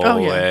acceptable. Oh,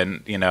 yeah.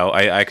 And,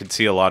 I could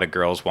see a lot of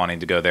girls wanting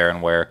to go there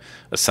and wear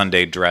a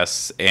Sunday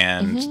dress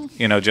and,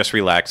 just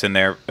relax in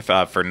there.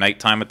 For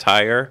nighttime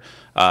attire,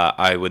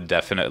 I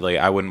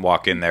wouldn't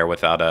walk in there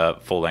without a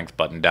full-length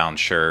button-down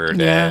shirt.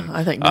 Yeah, and,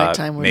 I think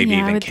nighttime would. maybe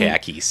Yeah, even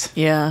khakis.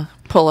 Yeah,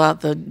 pull out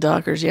the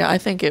Dockers. Yeah, I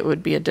think it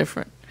would be a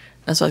different.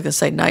 That's what I was going to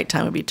say.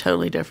 Nighttime would be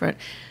totally different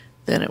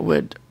than it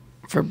would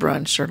for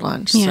brunch or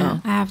lunch. Yeah,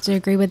 So. I have to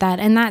agree with that.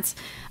 And that's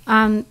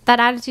that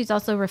attitude's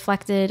also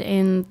reflected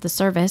in the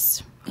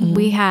service.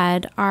 We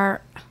had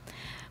our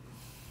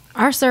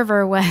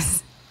server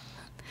was,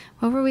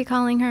 what were we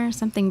calling her?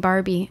 Something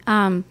Barbie.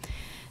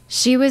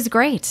 She was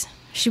great.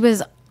 She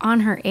was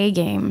on her A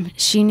game.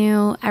 She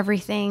knew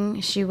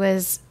everything. She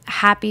was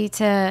happy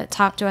to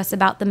talk to us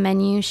about the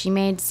menu. She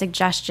made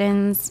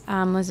suggestions,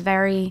 was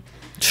very...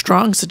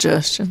 Strong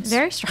suggestions.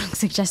 Very strong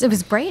suggestions. It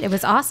was great. It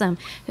was awesome.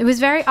 It was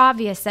very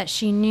obvious that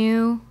she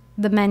knew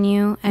the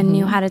menu and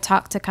knew how to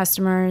talk to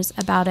customers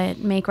about it,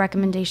 make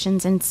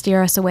recommendations, and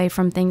steer us away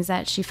from things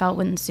that she felt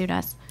wouldn't suit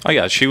us. Oh,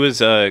 yeah. She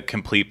was a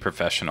complete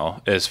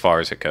professional as far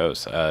as it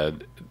goes.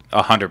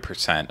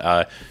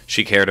 100%.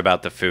 She cared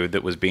about the food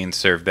that was being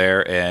served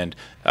there, and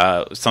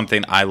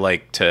something I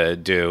like to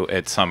do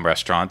at some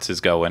restaurants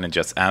is go in and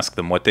just ask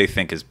them what they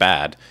think is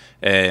bad.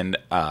 And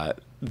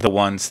the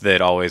ones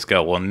that always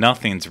go, well,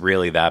 nothing's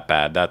really that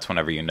bad. That's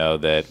whenever you know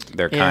that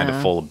they're kind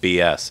of full of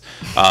BS.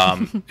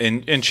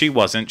 And she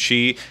wasn't.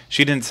 She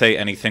didn't say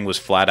anything was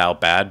flat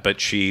out bad,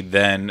 but she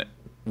then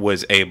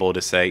was able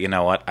to say, you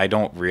know what, I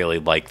don't really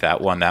like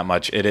that one that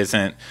much. It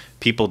isn't,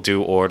 people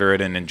do order it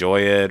and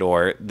enjoy it,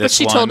 or this one. But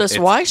she told us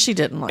why she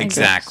didn't like it.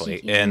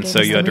 Exactly. She And gave so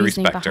us you the had to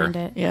reasoning respect her.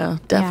 behind it. Yeah,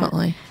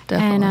 definitely.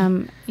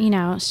 Definitely.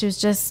 And, she was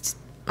just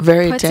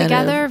very put attentive.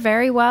 together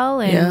very well.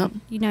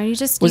 And, you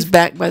just... was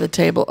back by the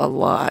table a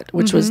lot,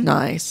 which was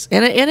nice.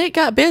 And it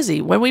got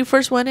busy. When we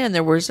first went in,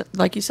 there was,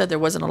 like you said, there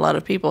wasn't a lot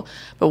of people.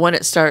 But when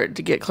it started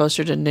to get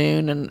closer to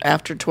noon and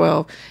after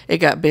 12, it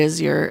got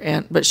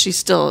busier. But she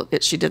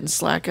didn't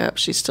slack up.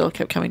 She still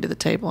kept coming to the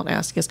table and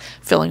asking us,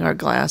 filling our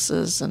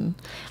glasses. And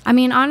I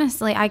mean,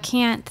 honestly, I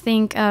can't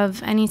think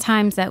of any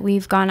times that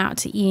we've gone out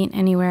to eat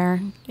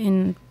anywhere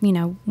in,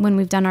 when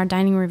we've done our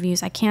dining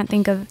reviews. I can't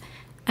think of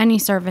any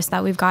service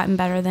that we've gotten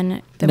better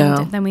than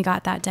we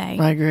got that day.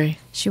 I agree.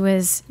 She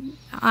was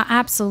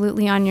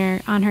absolutely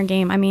on her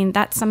game. I mean,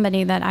 that's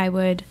somebody that I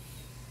would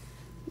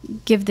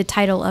give the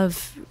title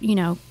of,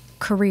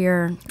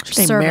 career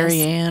She named service.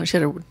 Mary Ann. She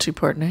had a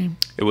two-part name.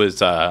 It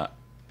was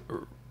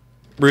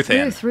Ruth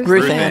Ann.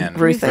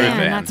 Ruth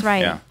Ann. That's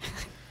right. Yeah.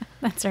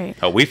 That's right.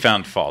 Oh, we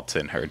found faults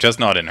in her, just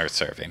not in her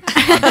serving.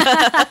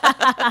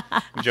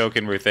 I'm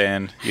joking, Ruth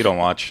Ann. You don't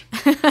watch.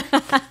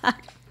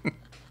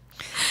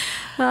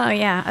 Oh,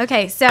 yeah.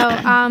 Okay.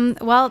 So,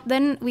 well,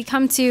 then we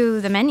come to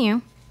the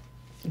menu.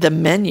 The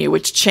menu,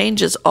 which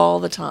changes all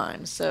the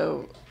time.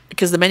 So,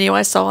 because the menu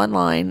I saw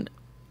online,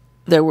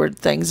 there were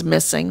things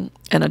missing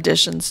and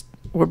additions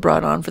were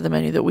brought on for the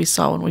menu that we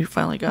saw when we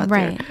finally got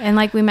there. Right. And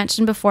like we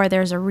mentioned before,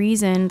 there's a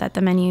reason that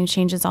the menu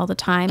changes all the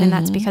time, and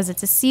that's because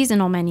it's a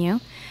seasonal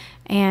menu.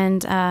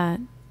 And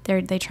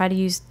they try to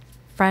use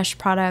fresh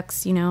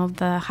products,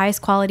 the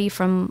highest quality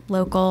from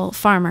local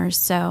farmers.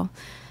 So,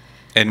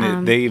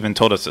 and they even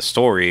told us a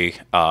story,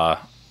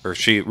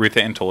 Ruth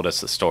Ann told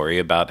us a story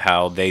about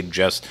how they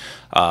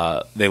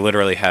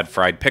literally had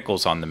fried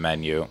pickles on the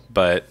menu,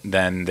 but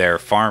then their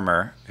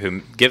farmer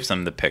who gives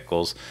them the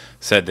pickles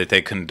said that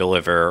they couldn't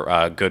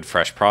deliver good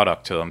fresh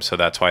product to them, so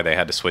that's why they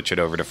had to switch it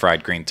over to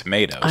fried green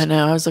tomatoes. I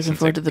know. I was looking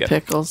forward to the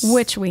pickles,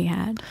 which we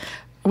had.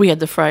 We had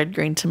the fried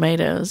green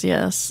tomatoes,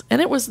 yes, and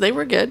they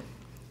were good.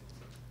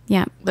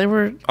 Yeah, they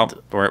were. Oh,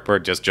 we're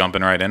just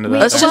jumping right into that.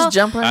 Let's just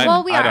jump right.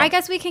 Well, we are. I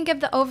guess we can give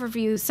the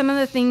overview. Some of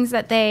the things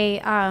that they,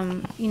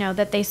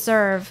 that they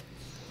serve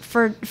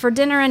for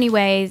dinner,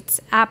 anyways.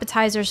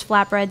 Appetizers,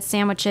 flatbreads,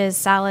 sandwiches,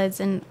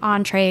 salads, and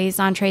entrees.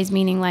 Entrees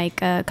meaning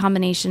like a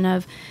combination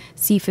of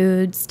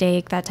seafood,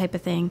 steak, that type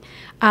of thing.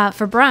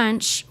 For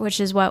brunch, which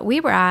is what we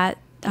were at,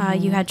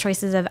 you had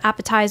choices of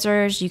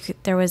appetizers.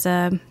 There was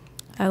a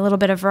little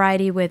bit of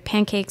variety with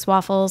pancakes,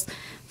 waffles,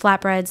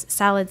 flatbreads,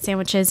 salads,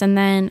 sandwiches, and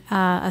then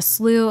a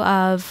slew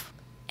of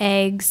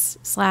eggs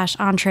 /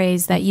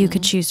 entrees that you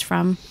could choose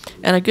from.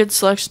 And a good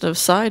selection of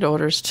side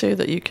orders, too,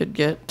 that you could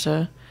get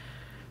to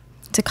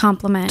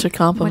complement which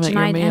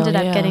your meal. Ended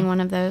up getting one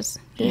of those.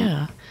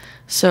 Yeah.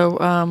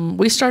 So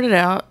we started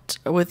out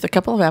with a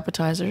couple of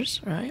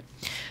appetizers, right?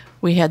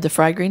 We had the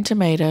fried green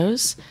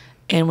tomatoes,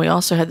 and we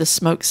also had the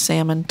smoked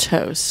salmon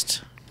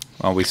toast.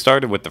 Well, we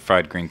started with the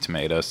fried green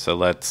tomatoes, so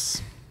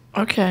let's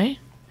fire What'd off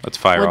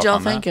on that. What'd y'all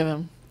think of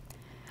them?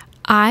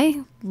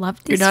 I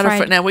love these. You're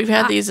not now we've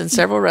had these in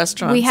several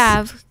restaurants. We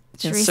have.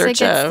 Teresa's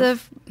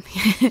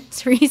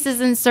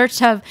in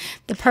search of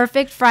the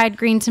perfect fried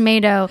green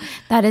tomato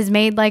that is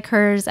made like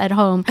hers at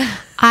home.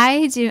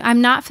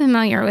 I'm not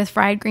familiar with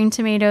fried green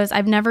tomatoes.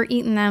 I've never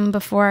eaten them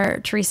before.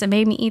 Teresa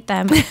made me eat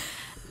them.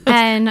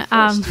 And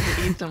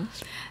eat them.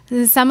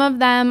 Some of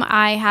them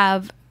I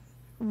have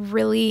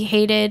really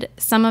hated.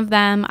 Some of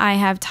them I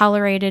have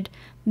tolerated.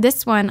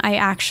 This one I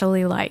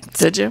actually liked.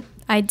 Did you?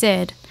 I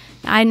did.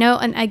 I know,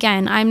 and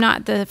again, I'm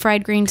not the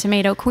fried green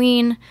tomato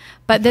queen,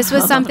 but this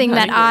was something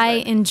that I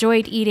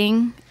enjoyed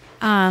eating.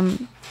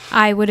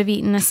 I would have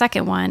eaten a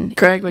second one.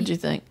 Craig, what'd you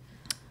think?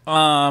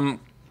 So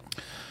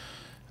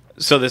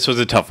this was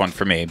a tough one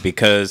for me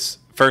because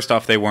first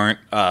off, they weren't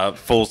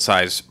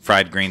full-size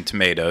fried green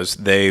tomatoes.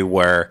 They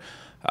were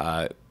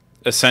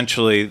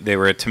essentially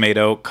a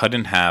tomato cut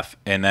in half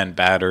and then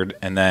battered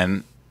and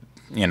then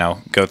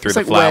go through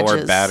the flour,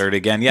 wedges. battered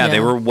again. Yeah, they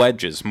were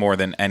wedges more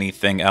than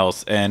anything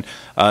else, and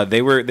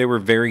they were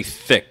very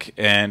thick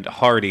and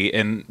hearty,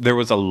 and there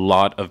was a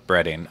lot of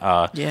breading.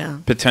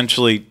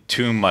 Potentially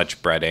too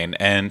much breading,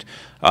 and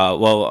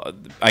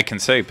I can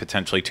say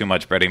potentially too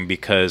much breading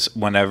because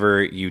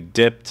whenever you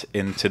dipped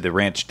into the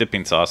ranch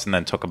dipping sauce and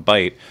then took a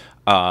bite,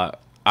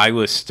 I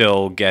was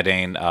still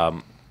getting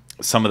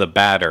some of the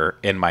batter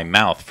in my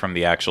mouth from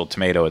the actual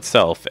tomato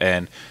itself,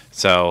 and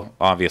so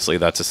obviously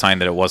that's a sign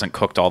that it wasn't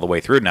cooked all the way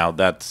through. Now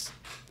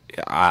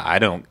I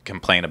don't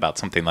complain about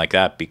something like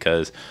that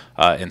because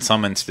in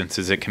some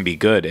instances it can be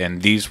good,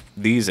 and these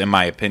in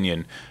my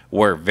opinion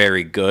were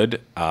very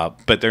good,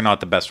 but they're not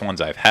the best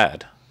ones I've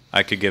had.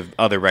 I could give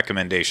other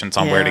recommendations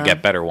on where to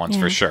get better ones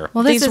for sure.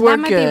 Well, that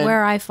might be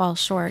where I fall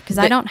short because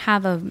I don't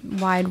have a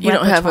wide repertoire. You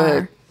don't have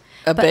a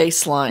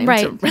baseline,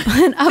 right?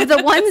 Of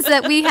the ones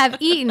that we have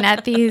eaten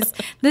at these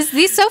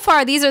so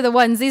far, these are the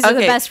ones. These are the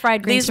best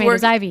fried green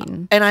tomatoes I've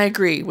eaten. And I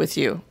agree with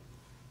you.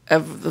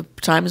 Of the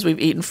times we've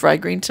eaten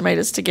fried green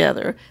tomatoes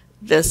together,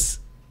 this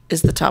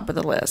is the top of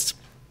the list.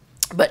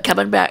 But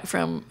coming back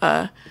from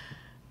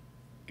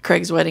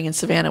Craig's wedding in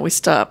Savannah, we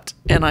stopped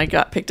and I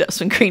picked up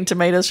some green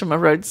tomatoes from a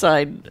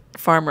roadside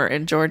farmer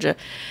in Georgia,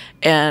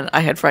 and I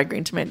had fried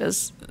green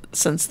tomatoes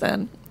since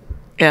then.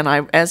 And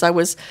as I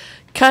was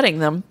cutting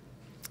them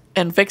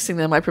and fixing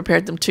them, I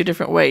prepared them 2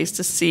 different ways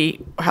to see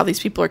how these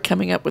people are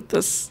coming up with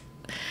this.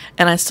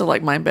 And I still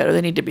like mine better.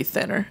 They need to be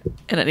thinner.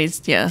 And it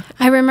needs,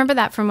 I remember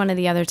that from one of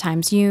the other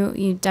times.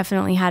 You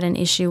definitely had an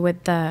issue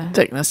with the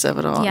thickness of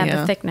it all.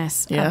 Yeah, the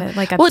thickness of it.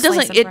 Like it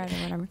doesn't, bread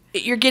or whatever.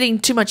 You're getting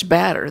too much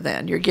batter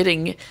then.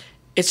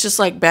 It's just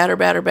like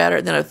batter,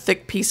 and then a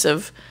thick piece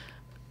of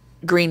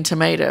green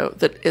tomato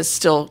that is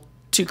still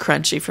too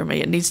crunchy for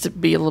me. It needs to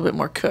be a little bit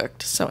more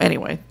cooked. So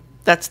anyway,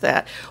 that's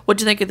that. What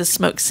do you think of the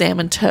smoked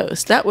salmon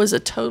toast? That was a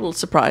total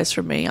surprise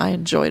for me. I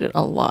enjoyed it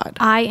a lot.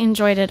 I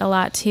enjoyed it a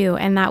lot too,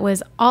 and that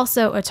was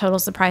also a total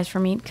surprise for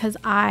me because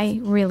I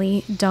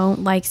really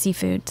don't like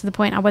seafood to the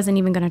point I wasn't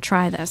even going to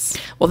try this.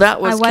 Well,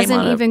 I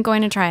wasn't even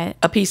going to try it.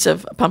 A piece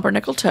of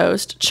pumpernickel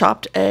toast,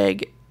 chopped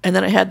egg, and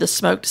then it had the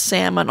smoked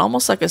salmon,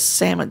 almost like a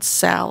salmon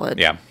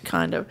salad,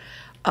 kind of.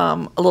 A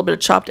little bit of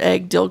chopped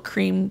egg, dill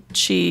cream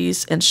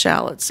cheese, and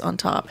shallots on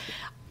top.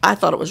 I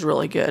thought it was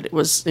really good. It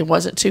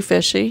wasn't too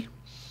fishy.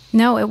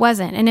 No, it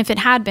wasn't. And if it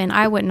had been,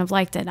 I wouldn't have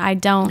liked it. I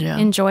don't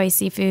enjoy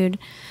seafood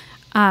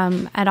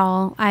at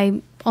all.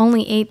 I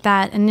only ate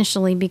that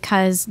initially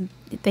because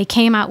they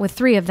came out with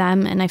 3 of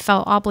them, and I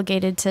felt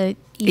obligated to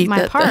eat my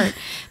that part. thing.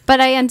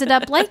 But I ended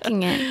up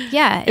liking it.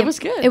 Yeah. It was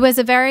good. It was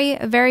a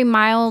very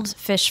mild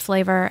fish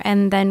flavor.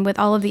 And then with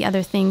all of the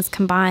other things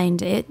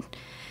combined, it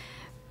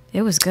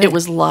was good. It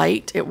was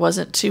light. It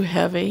wasn't too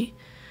heavy.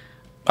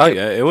 Oh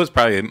yeah, it was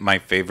probably my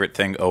favorite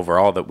thing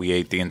overall that we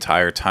ate the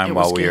entire time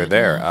while we were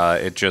there.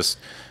 It's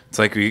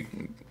like we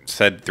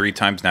said 3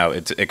 times now,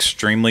 it's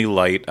extremely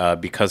light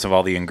because of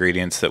all the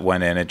ingredients that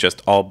went in. It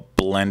just all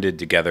blended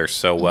together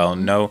so well.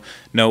 No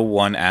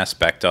one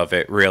aspect of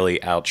it really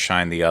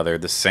outshined the other.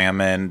 The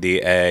salmon,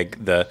 the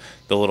egg, the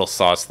little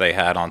sauce they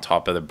had on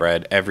top of the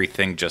bread,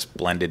 everything just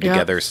blended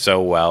together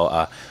so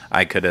well.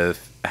 I could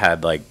have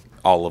had like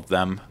all of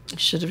them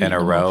in a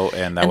row,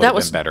 and that would have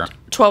been better.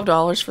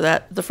 $12 for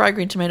that. The fried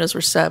green tomatoes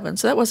were $7,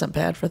 so that wasn't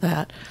bad for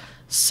that.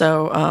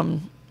 So,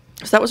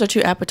 so that was our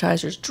 2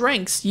 appetizers.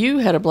 Drinks, you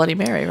had a Bloody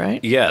Mary,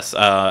 right? Yes,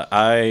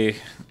 I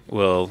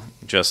will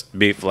just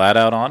be flat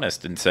out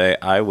honest and say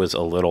I was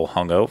a little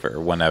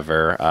hungover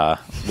whenever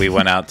we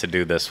went out to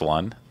do this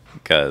one.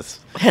 Because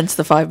hence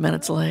the 5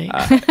 minutes late.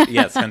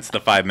 Yes, hence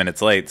the 5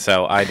 minutes late.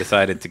 So I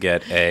decided to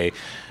get a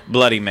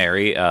Bloody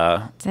Mary,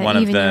 one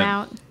of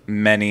the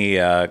many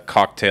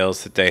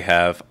cocktails that they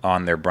have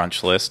on their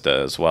brunch list,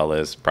 as well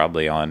as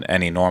probably on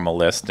any normal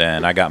list.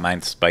 And I got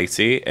mine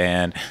spicy,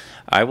 and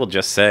I will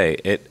just say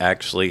it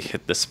actually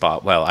hit the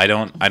spot well. I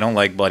don't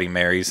like Bloody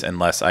Marys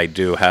unless I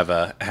do have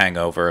a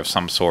hangover of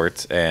some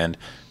sort, and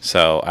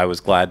so I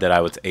was glad that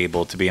I was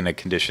able to be in a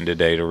condition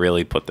today to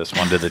really put this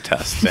one to the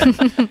test. And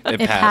it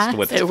passed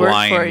with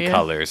flying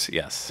colors.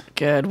 Yes.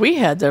 Good. We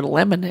had their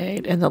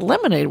lemonade, and the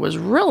lemonade was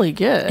really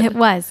good. It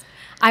was.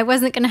 I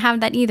wasn't going to have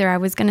that either. I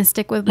was going to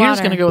stick with water. You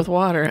was going to go with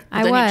water.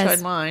 But then you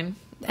tried mine.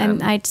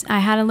 And I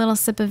had a little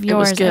sip of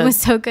yours. It was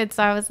so good.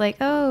 So I was like,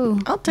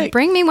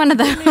 bring me one of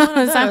those.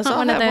 I want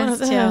one of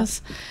those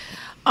too.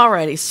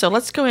 Alrighty. So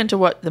let's go into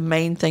what the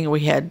main thing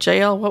we had.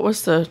 JL,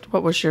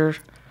 what was your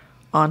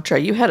entree?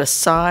 You had a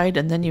side,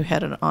 and then you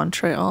had an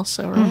entree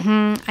also, right?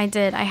 Mm-hmm, I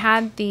did. I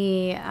had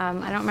the,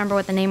 I don't remember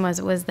what the name was.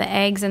 It was the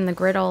eggs and the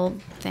griddle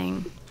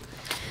thing.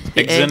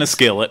 Eggs in a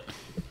skillet.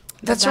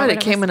 That's right. It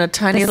came in a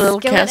tiny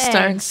little cast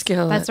iron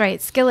skillet. That's right.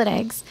 Skillet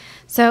eggs.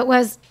 So it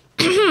was,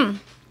 I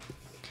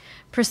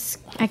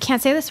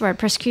can't say this word,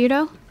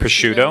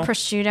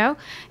 prosciutto,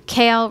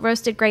 kale,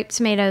 roasted grape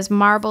tomatoes,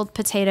 marbled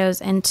potatoes,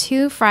 and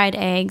 2 fried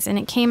eggs. And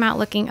it came out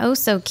looking oh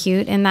so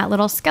cute in that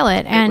little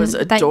skillet. It was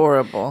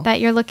adorable. That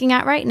you're looking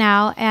at right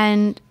now.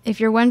 And if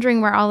you're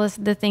wondering where all of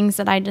the things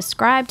that I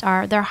described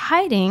are, they're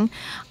hiding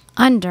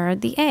under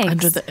the eggs.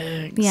 Under the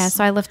eggs. Yeah,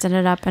 so I lifted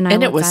it up and I looked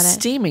at it. And it was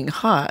steaming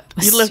hot.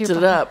 You lifted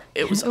it up.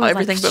 It was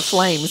everything like, but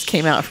flames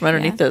came out from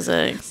underneath those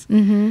eggs.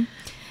 Mm-hmm.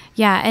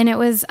 Yeah, and it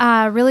was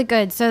really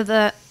good. So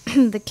the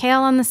the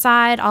kale on the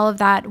side, all of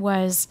that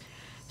was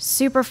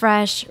super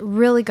fresh,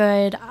 really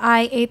good.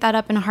 I ate that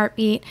up in a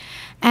heartbeat.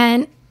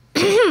 And,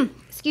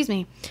 excuse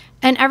me,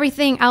 and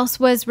everything else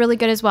was really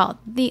good as well.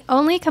 The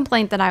only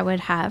complaint that I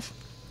would have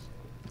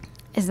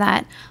is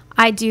that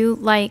I do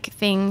like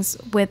things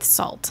with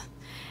salt.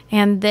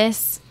 And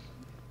this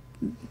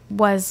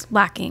was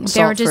lacking.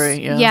 They were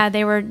just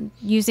they were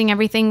using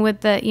everything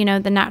with the,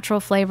 the natural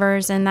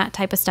flavors and that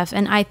type of stuff.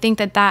 And I think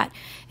that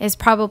is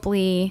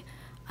probably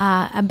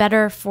a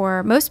better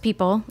for most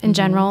people in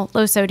general,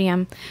 low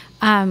sodium.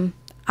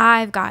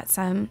 I've got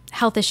some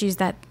health issues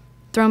that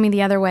throw me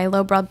the other way,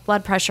 low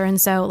blood pressure,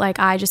 and so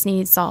I just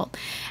need salt.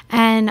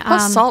 And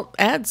plus salt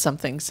adds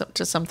something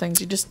to some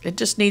things. It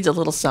just needs a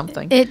little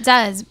something. It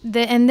does.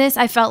 And this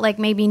I felt like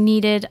maybe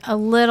needed a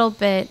little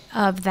bit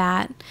of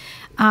that.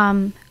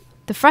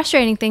 The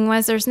frustrating thing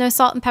was there's no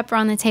salt and pepper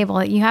on the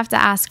table. You have to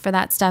ask for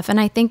that stuff, and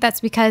I think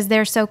that's because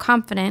they're so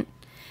confident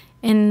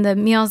in the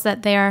meals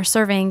that they are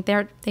serving.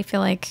 They feel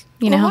like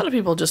a lot of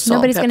people just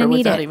salt and pepper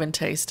without even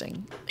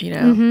tasting.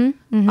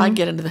 I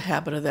get into the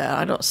habit of that.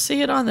 I don't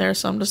see it on there,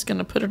 so I'm just going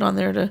to put it on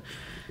there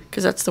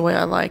because that's the way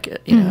I like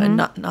it. And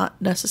not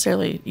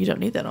necessarily you don't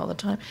need that all the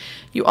time.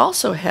 You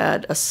also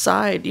had a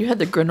side. You had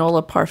the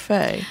granola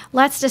parfait.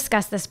 Let's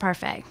discuss this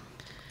parfait.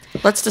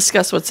 Let's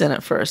discuss what's in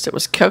it first. It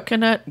was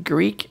coconut,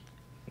 Greek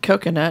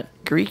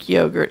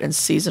yogurt, and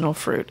seasonal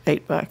fruit.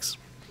 $8.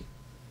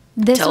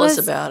 Tell us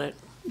about it.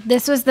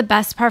 This was the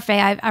best parfait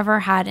I've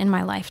ever had in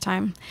my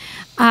lifetime.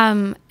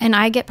 And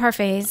I get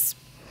parfaits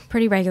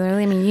pretty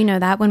regularly. I mean, you know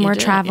that when we're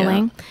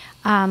traveling.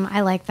 Yeah.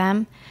 I like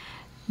them.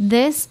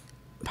 This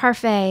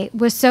parfait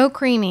was so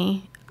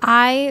creamy.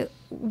 I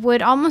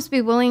would almost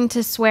be willing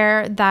to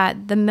swear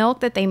that the milk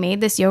that they made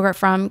this yogurt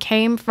from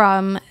came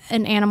from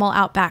an animal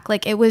out back.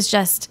 It was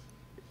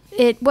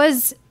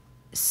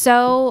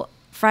so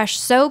fresh,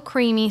 so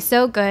creamy,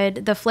 so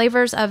good. The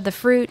flavors of the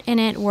fruit in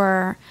it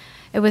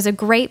it was a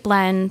great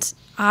blend.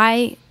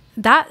 That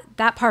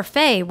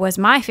parfait was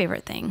my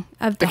favorite thing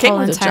of the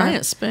whole entire. It came with a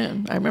giant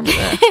spoon. I remember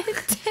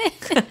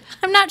that.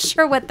 I'm not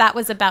sure what that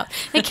was about.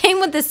 It came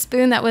with a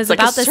spoon that was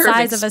about the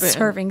size of a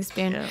serving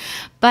spoon. Yeah.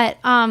 But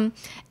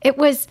it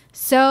was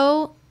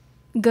so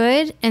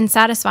good and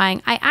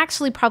satisfying. I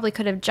actually probably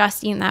could have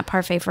just eaten that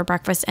parfait for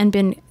breakfast and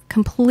been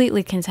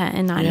completely content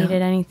and not Yeah.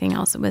 needed anything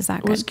else. It was that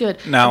It good. was good.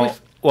 Now,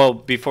 well,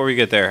 before we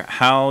get there,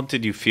 how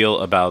did you feel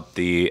about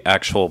the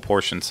actual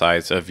portion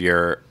size of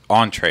your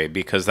entree?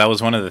 Because that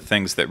was one of the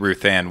things that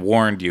Ruth Ann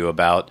warned you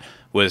about,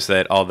 was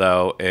that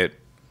although it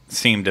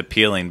seemed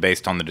appealing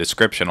based on the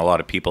description, a lot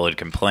of people had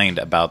complained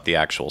about the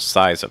actual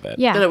size of it.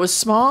 Yeah. That it was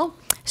small?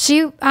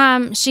 She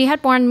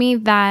had warned me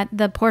that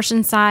the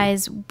portion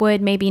size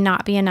would maybe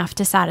not be enough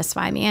to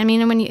satisfy me. I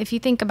mean, if you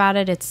think about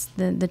it, it's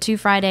the 2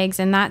 fried eggs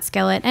in that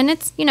skillet, and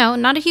it's,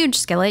 not a huge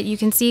skillet. You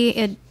can see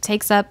it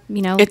takes up,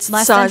 It's the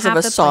less size than of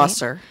half a the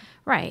saucer. plate.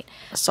 Right.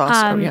 A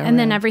saucer, yeah. And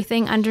then right.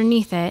 everything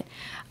underneath it.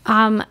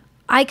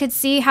 I could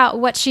see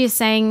what she is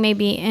saying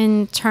maybe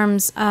in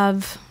terms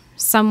of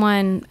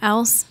someone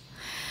else.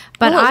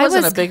 But Well, it I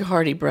wasn't was a big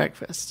hearty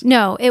breakfast.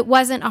 No, it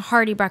wasn't a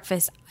hearty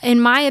breakfast.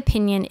 In my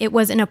opinion, it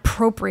was an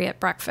appropriate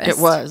breakfast. It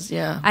was,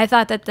 yeah. I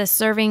thought that the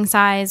serving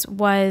size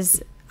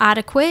was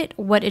adequate,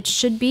 what it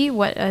should be,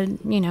 what a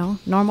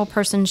normal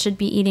person should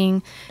be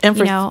eating. And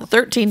for $13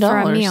 $13,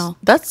 for a meal,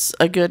 that's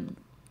a good.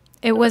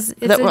 it's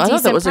a I thought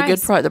decent that was price. a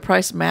good price. The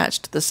price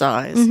matched the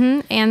size,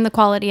 And the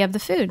quality of the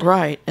food.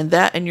 right?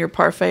 And your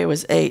parfait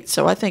was $8.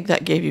 So I think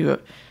that gave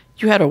you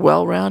you had a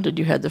well-rounded.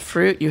 You had the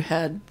fruit. You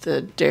had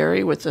the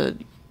dairy with the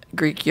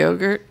Greek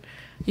yogurt.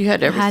 You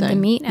had everything. Had the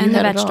meat and You the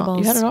had it all. vegetables.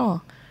 You had it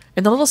all.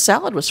 And the little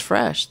salad was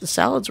fresh. The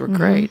salads were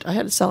great. I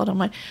had a salad on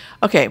mine.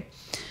 Okay,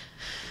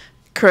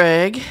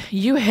 Craig, did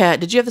you have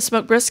the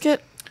smoked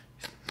brisket?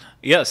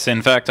 Yes,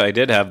 in fact, I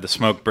did have the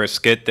smoked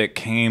brisket that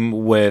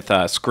came with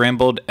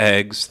scrambled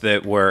eggs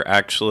that were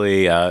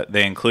actually,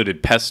 they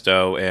included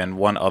pesto and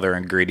one other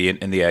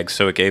ingredient in the eggs,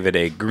 so it gave it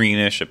a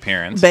greenish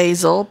appearance.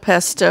 Basil,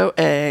 pesto,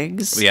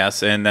 eggs.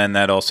 Yes, and then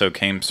that also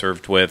came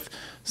served with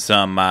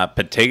some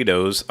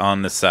potatoes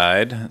on the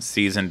side,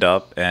 seasoned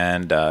up,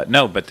 and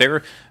but they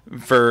were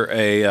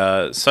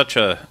for such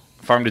a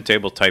farm to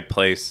table type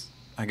place.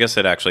 I guess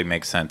it actually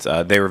makes sense.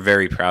 They were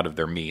very proud of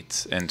their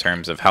meats in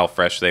terms of how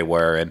fresh they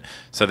were, and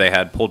so they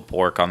had pulled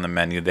pork on the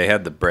menu. They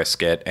had the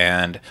brisket,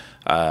 and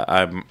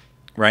I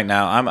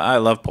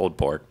love pulled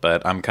pork,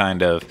 but I'm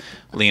kind of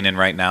leaning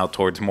right now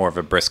towards more of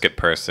a brisket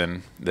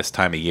person this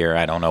time of year.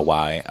 I don't know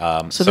why.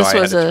 So this I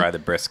had was to try the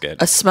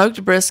brisket. A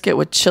smoked brisket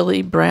with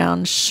chili,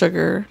 brown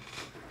sugar,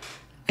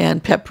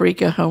 and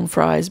paprika, home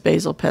fries,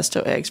 basil,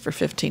 pesto, eggs for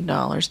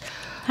 $15.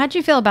 How'd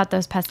you feel about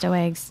those pesto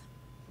eggs?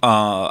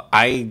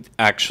 I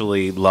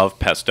actually love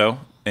pesto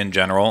in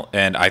general,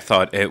 and I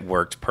thought it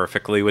worked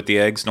perfectly with the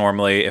eggs.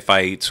 Normally, if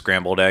I eat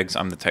scrambled eggs,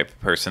 I'm the type of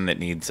person that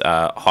needs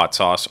hot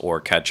sauce or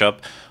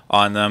ketchup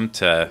on them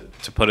to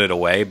put it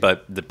away,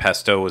 but the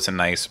pesto was a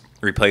nice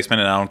replacement,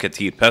 and I don't get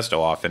to eat pesto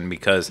often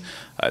because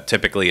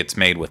typically it's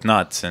made with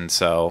nuts, and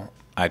so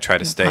I try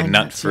to stay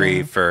nut-free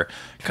yeah. for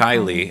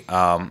Kylie.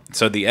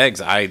 So the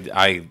eggs,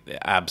 I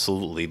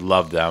absolutely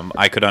love them.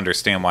 I could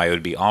understand why it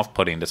would be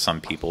off-putting to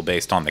some people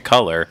based on the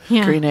color.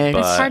 Yeah. Green eggs.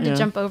 It's hard yeah. to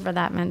jump over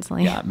that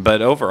mentally. Yeah,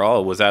 but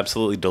overall, it was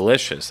absolutely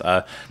delicious.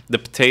 The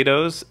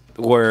potatoes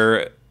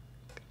were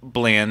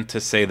bland,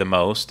 to say the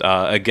most.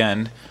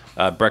 Again,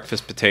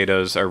 breakfast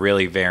potatoes are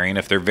really varying.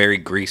 If they're very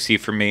greasy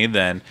for me,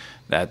 then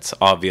that's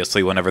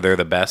obviously whenever they're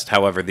the best.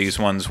 However, these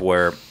ones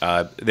were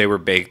they were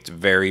baked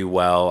very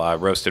well,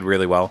 roasted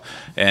really well,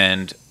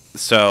 and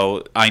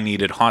so I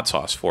needed hot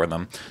sauce for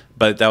them.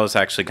 But that was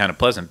actually kind of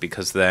pleasant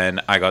because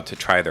then I got to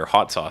try their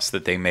hot sauce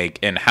that they make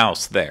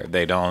in-house there.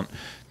 They don't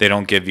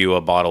give you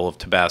a bottle of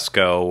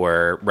Tabasco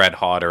or Red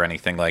Hot or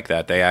anything like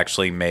that. They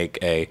actually make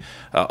a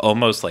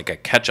almost like a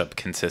ketchup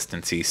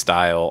consistency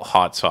style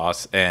hot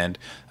sauce, and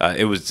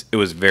it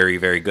was very,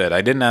 very good.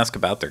 I didn't ask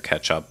about their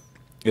ketchup,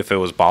 if it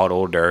was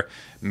bottled or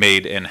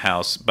made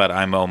in-house, but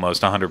I'm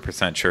almost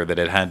 100% sure that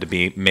it had to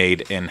be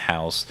made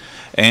in-house.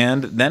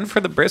 And then for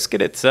the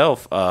brisket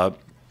itself,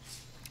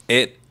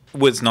 it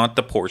was not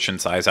the portion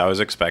size I was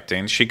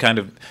expecting.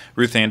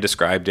 Ruth Ann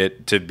described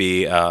it to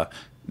be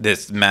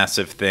this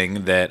massive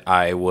thing that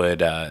I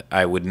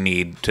would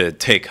need to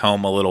take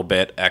home a little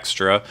bit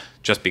extra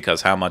just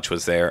because how much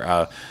was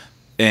there.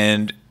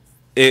 And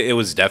it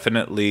was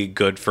definitely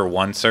good for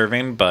one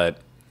serving, but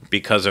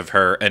because of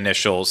her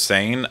initial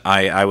saying,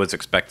 I was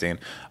expecting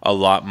a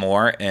lot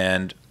more.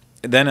 And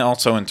then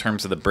also in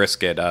terms of the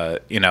brisket,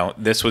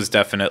 this was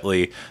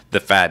definitely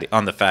the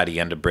fatty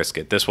end of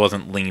brisket. This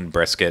wasn't lean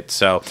brisket.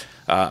 So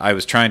I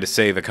was trying to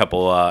save a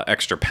couple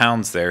extra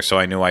pounds there, so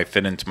I knew I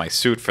fit into my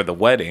suit for the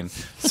wedding.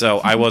 So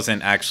I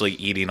wasn't actually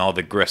eating all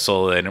the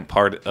gristle and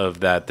part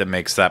of that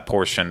makes that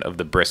portion of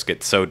the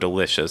brisket so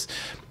delicious.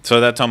 So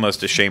that's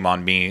almost a shame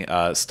on me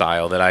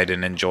style that I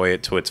didn't enjoy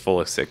it to its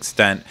fullest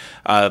extent.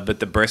 But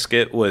the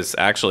brisket was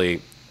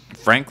actually,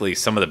 frankly,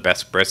 some of the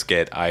best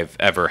brisket I've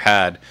ever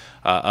had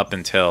up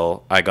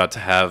until I got to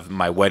have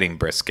my wedding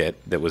brisket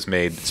that was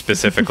made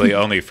specifically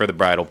only for the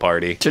bridal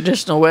party.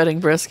 Traditional wedding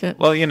brisket.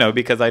 Well,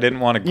 because I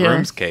didn't want a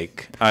groom's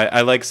cake. I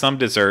like some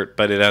dessert,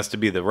 but it has to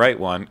be the right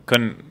one.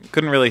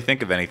 Couldn't really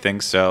think of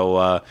anything,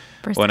 so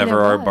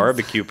whenever our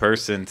barbecue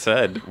person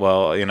said,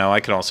 well, I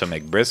can also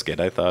make brisket,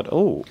 I thought,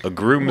 oh, a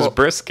groom's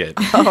brisket.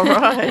 All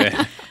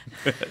right.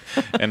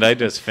 And I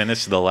just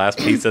finished the last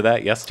piece of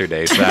that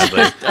yesterday,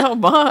 sadly. Oh,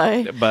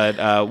 my.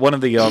 But one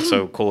of the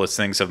also coolest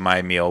things of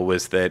my meal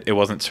was that it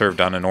wasn't served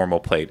on a normal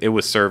plate. It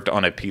was served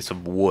on a piece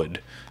of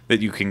wood that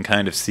you can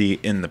kind of see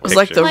in the picture. It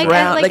was like the Like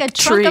round, a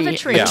trunk of a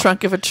tree. The Yeah.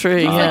 trunk of a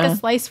tree, It's yeah. like a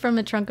slice from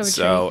a trunk of a tree.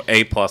 So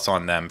A+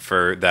 on them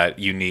for that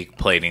unique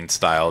plating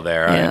style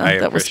there. Yeah, I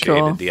that was appreciated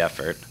cool. the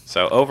effort.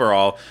 So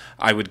overall,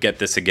 I would get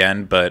this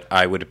again, but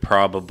I would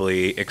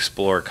probably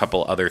explore a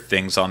couple other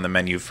things on the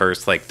menu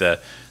first, like the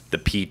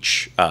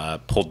peach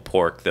pulled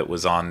pork that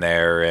was on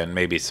there, and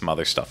maybe some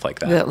other stuff like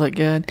that. That looked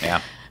good.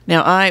 Yeah.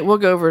 Now, we'll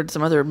go over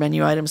some other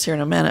menu items here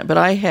in a minute, but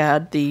I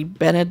had the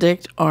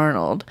Benedict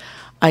Arnold.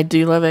 I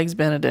do love Eggs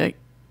Benedict.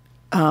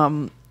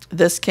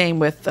 This came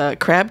with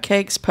crab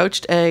cakes,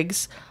 poached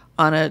eggs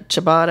on a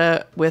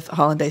ciabatta with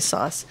hollandaise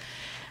sauce.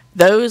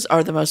 Those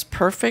are the most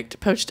perfect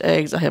poached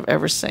eggs I have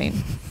ever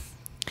seen.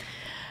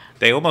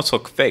 They almost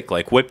look fake,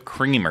 like whipped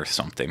cream or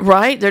something.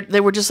 Right?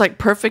 They were just like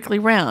perfectly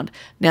round.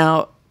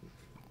 Now,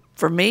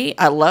 for me,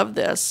 I love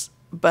this,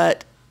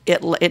 but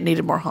it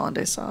needed more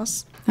hollandaise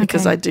sauce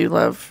because Okay.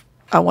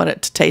 I want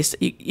it to taste.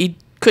 You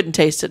couldn't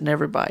taste it in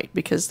every bite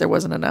because there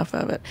wasn't enough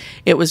of it.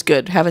 It was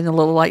good. Having a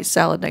little light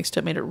salad next to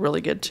it made it really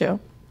good too.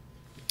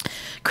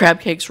 Crab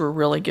cakes were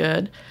really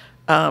good.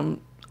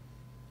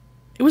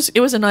 It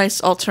was a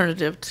nice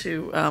alternative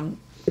to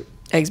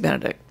Eggs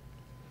Benedict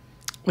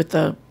with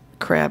the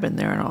crab in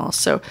there and all.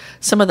 So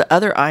some of the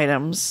other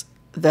items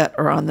that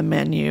are on the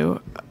menu.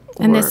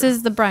 And this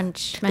is the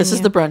brunch menu. This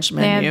is the brunch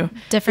They have menu.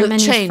 different It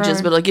menus changes,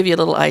 for- but I'll give you a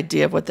little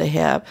idea of what they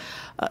have.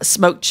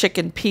 Smoked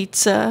chicken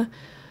pizza,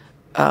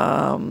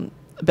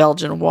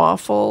 Belgian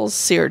waffles,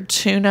 seared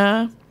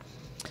tuna,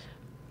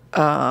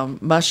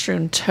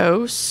 mushroom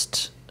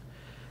toast,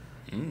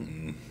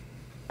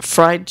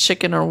 fried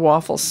chicken or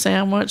waffle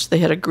sandwich. They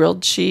had a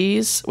grilled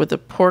cheese with a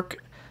pork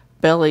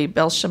belly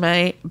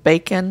bechamel,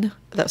 bacon.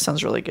 That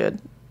sounds really good.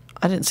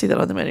 I didn't see that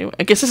on the menu.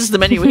 I guess this is the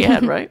menu we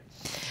had, right?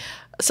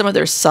 Some of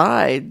their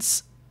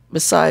sides,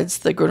 besides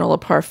the granola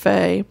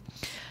parfait,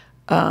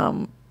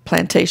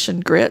 plantation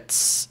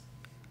grits,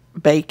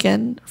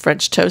 bacon,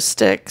 French toast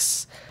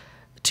sticks,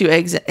 2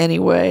 eggs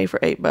anyway for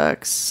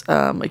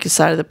 $8, like a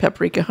side of the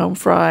paprika home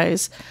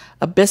fries,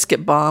 a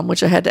biscuit bomb,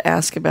 which I had to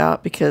ask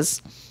about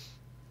because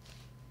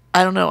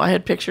I don't know, I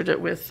had pictured it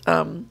with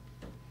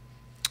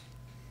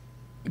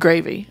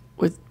gravy,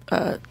 with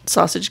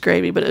sausage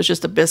gravy, but it was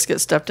just a biscuit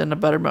stuffed in a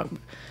buttermilk,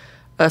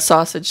 a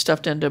sausage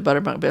stuffed into a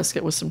buttermilk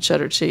biscuit with some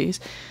cheddar cheese.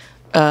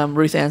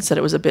 Ruth Ann said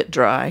it was a bit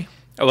dry.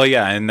 Well,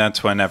 yeah, and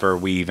that's whenever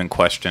we even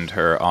questioned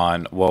her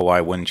on, well, why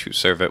wouldn't you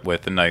serve it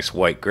with a nice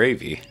white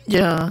gravy?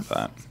 Yeah.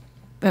 But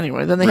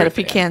Anyway, then they had a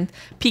Ruth Ann.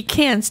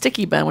 pecan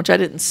sticky bun, which I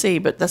didn't see,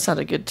 but that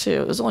sounded good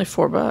too. It was only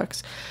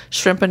 $4.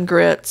 Shrimp and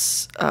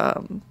grits.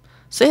 So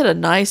they had a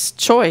nice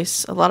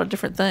choice, a lot of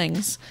different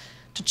things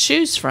to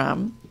choose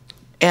from,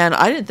 and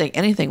I didn't think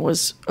anything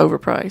was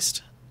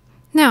overpriced.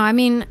 No, I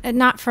mean,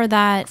 not for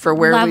that For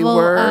where we level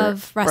were.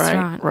 of Right,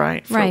 restaurant.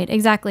 right. Right,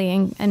 exactly.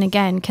 And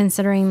again,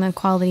 considering the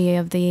quality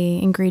of the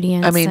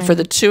ingredients. I mean, for and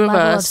the two of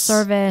level us- of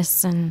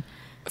service and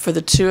For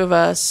the two of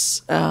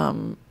us,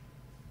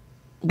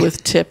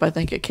 with tip, I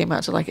think it came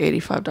out to like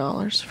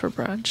 $85 for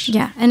brunch.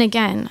 yeah, and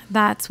again,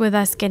 that's with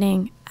us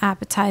getting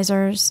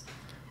appetizers,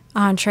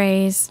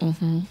 entrees,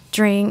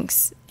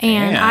 drinks,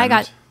 and I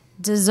got And-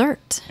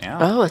 dessert. yeah.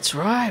 Oh, that's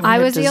right. We I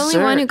had was the only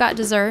one who dessert. got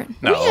dessert.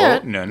 No, We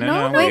had- no.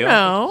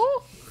 No.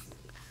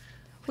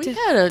 We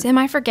had Am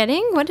I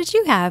forgetting? What did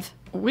you have?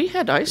 we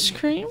had ice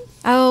cream.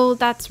 Oh,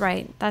 that's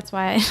right. That's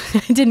why I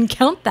didn't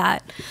count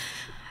that.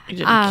 You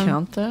didn't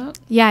count that.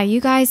 Yeah, you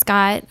guys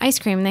got ice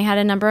cream. They had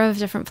a number of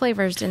different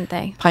flavors, didn't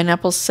they?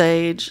 Pineapple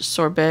sage,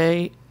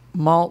 sorbet,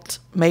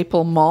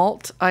 maple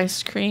malt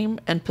ice cream,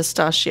 and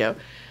pistachio.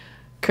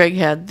 Craig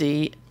had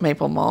the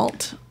maple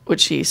malt,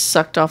 which he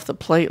sucked off the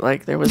plate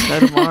like there was no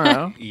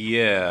tomorrow.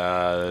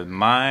 Yeah,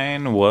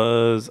 mine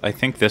was, I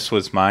think this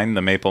was mine,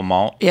 the maple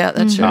malt. Yeah,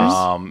 that's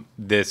yours.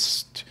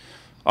 This,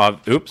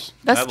 That's oops.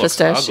 that looks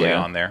pistachio. ugly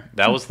on there.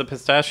 That was the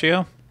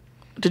pistachio?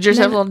 Did yours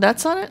have little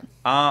nuts on it?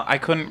 I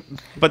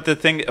couldn't, but the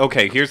thing,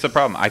 okay, here's the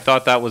problem. I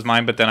thought that was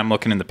mine, but then I'm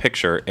looking in the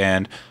picture,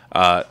 and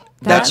That's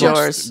looks-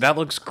 yours. that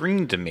looks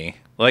green to me.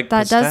 Like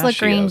That does look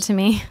green pistachios. to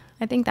me.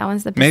 I think that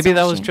one's the Maybe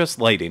that was pistachio. just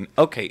lighting.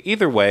 Okay,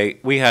 either way,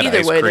 we had Either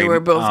ice way, cream. they were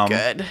both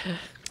good.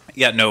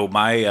 Yeah, no,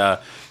 my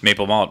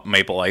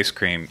maple ice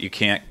cream, you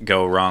can't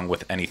go wrong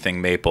with anything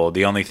maple.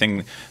 The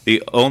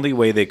only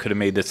way they could have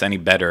made this any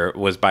better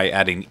was by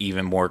adding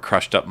even more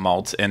crushed up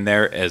malts in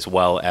there, as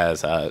well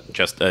as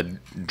just a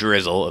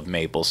drizzle of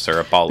maple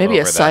syrup all Maybe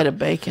over a that. side of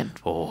bacon.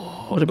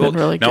 Would have been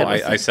really good. No,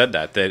 with I it. said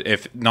that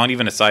if not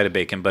even a side of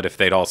bacon, but if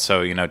they'd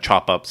also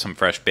chop up some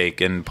fresh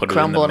bacon, put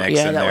Crumble it it. in the mix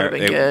Yeah, in that there, would've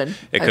been good.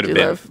 It I could have do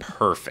been love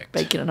perfect.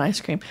 Bacon and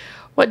ice cream.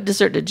 What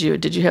dessert did you?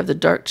 Did you have the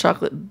dark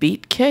chocolate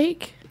beet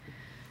cake?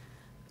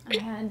 I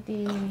had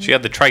the She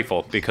had the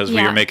trifle because we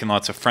Yeah. were making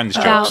lots of friends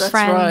about jokes. that's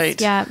friends. right.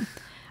 Yeah,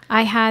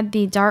 I had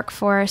the dark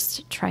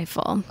forest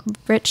trifle,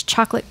 rich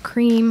chocolate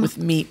cream, With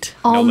meat.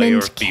 No layer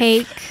almond of beef.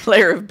 cake.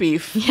 Layer of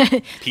beef.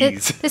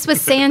 Peas. This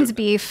was sans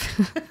beef.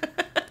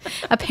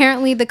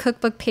 Apparently, the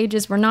cookbook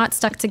pages were not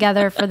stuck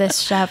together for this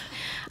chef.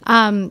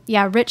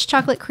 Yeah, rich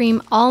chocolate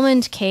cream,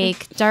 almond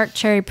cake, dark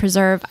cherry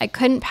preserve. I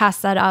couldn't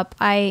pass that up.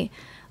 I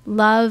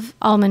love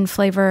almond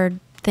flavored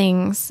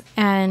things,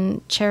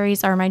 and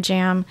cherries are my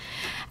jam,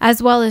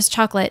 as well as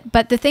chocolate.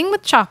 But the thing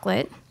with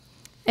chocolate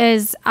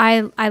is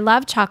I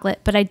love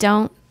chocolate, but I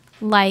don't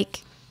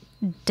like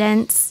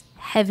dense,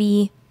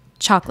 heavy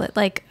chocolate.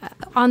 Like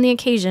on the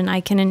occasion, I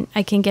can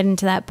get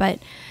into that, but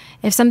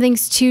if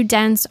something's too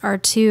dense or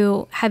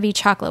too heavy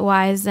chocolate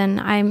wise, then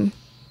I'm,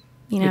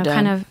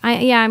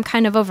 I'm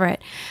kind of over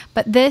it.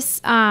 But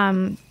this,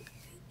 when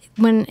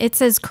it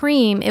says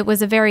cream, it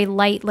was a very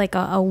light, like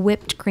a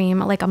whipped cream,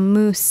 like a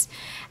mousse,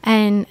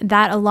 and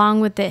that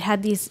along with it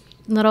had these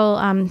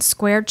little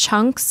square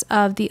chunks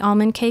of the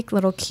almond cake,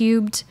 little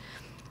cubed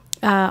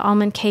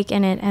almond cake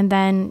in it, and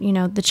then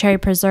the cherry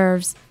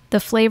preserves. The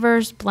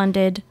flavors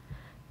blended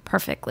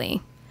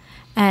perfectly,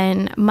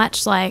 and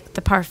much like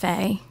the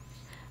parfait,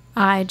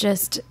 I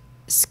just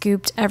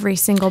scooped every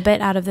single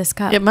bit out of this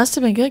cup. It must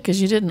have been good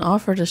because you didn't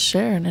offer to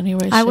share in any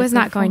way. I was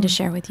not going to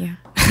share with you.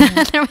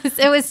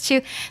 It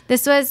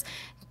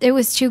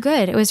was too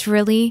good. It was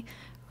really,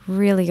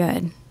 really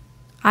good.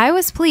 I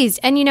was pleased,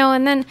 and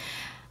and then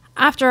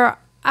after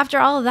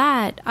all of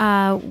that,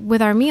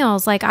 with our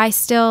meals, like I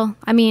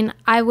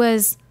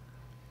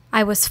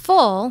was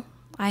full.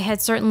 I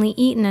had certainly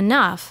eaten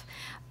enough,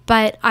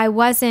 but I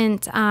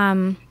wasn't.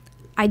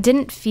 I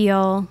didn't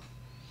feel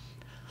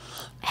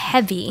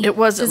heavy. It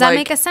wasn't. Does that like,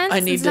 make a sense? I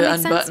need to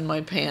unbutton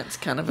my pants,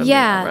 kind of a meal,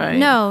 right?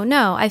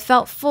 No. I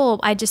felt full.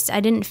 I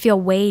didn't feel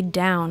weighed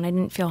down. I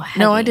didn't feel heavy.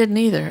 No, I didn't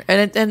either.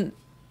 And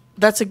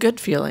that's a good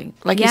feeling.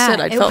 Like you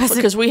said, I felt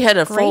because we had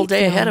a full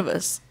day ahead of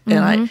us,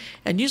 and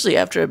and usually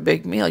after a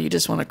big meal, you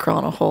just want to crawl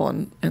in a hole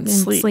and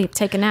sleep,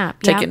 take a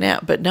nap, a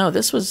nap. But no,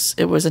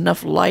 it was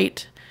enough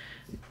light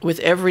with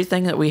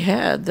everything that we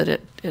had that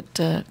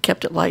it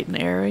kept it light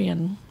and airy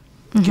and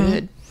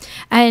good.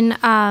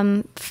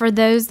 And for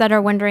those that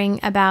are wondering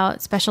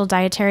about special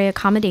dietary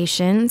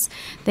accommodations,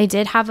 they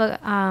did have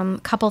a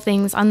couple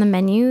things on the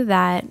menu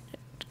that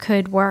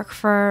could work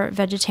for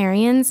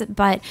vegetarians,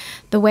 but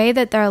the way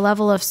that their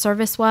level of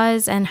service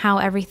was and how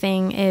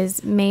everything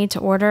is made to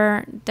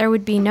order, there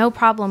would be no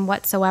problem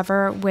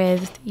whatsoever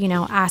with,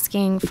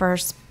 asking for,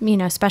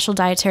 special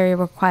dietary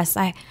requests.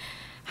 I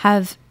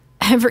have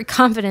every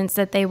confidence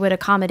that they would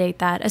accommodate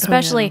that,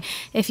 especially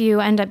if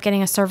you end up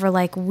getting a server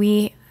like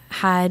we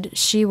had.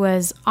 She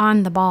was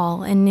on the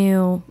ball and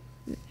knew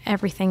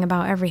everything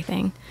about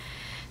everything.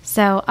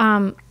 So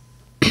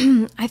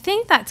I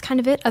think that's kind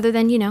of it, other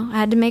than, I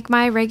had to make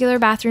my regular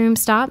bathroom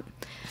stop.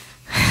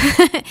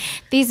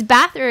 These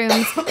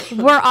bathrooms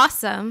were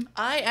awesome.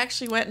 I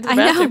actually went into the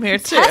bathroom here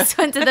too. Tess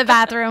went to the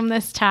bathroom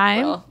this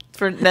time. Well,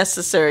 for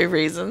necessary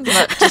reasons,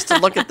 not just to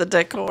look at the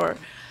decor.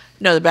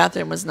 No, the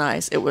bathroom was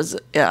nice.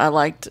 I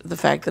liked the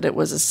fact that it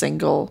was a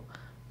single.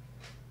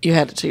 You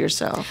had it to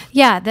yourself.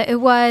 Yeah, it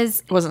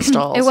wasn't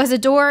stalls. It was a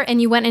door,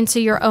 and you went into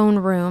your own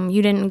room.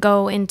 You didn't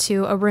go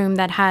into a room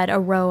that had a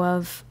row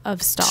of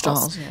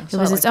stalls. Yeah. It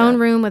was its own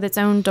room with its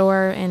own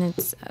door and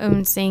its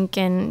own sink,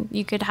 and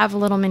you could have a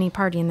little mini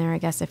party in there, I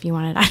guess, if you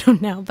wanted. I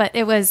don't know, but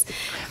it was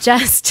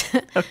just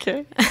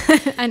okay.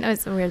 I know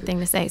it's a weird thing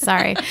to say.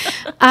 Sorry.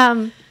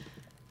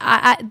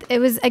 It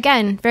was,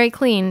 again, very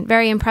clean,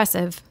 very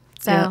impressive.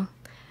 So. Yeah.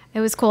 It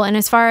was cool. And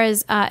as far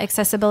as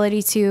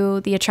accessibility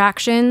to the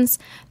attractions,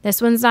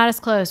 this one's not as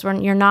close.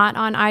 You're not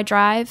on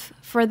iDrive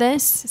for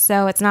this,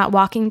 so it's not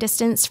walking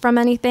distance from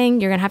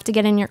anything. You're going to have to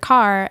get in your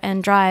car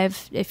and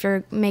drive if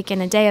you're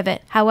making a day of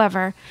it.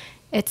 However,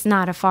 it's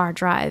not a far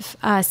drive.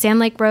 Sand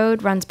Lake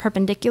Road runs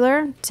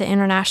perpendicular to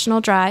International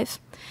Drive,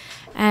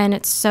 and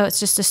it's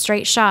just a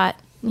straight shot,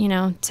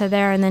 to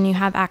there, and then you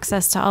have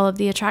access to all of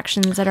the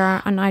attractions that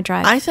are on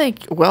iDrive. I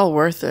think well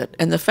worth it.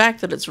 And the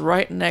fact that it's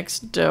right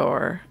next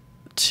door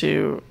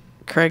to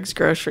Craig's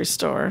grocery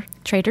store,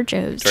 Trader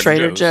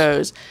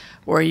Joe's,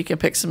 where you can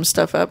pick some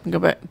stuff up and go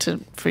back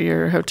for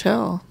your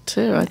hotel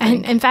too. I think.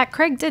 And in fact,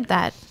 Craig did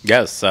that.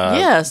 Yes.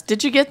 Yes.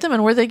 Did you get them,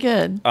 and were they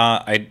good?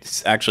 I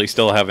actually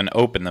still haven't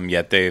opened them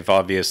yet. They've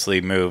obviously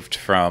moved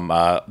from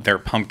their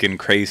pumpkin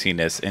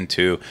craziness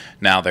into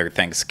now their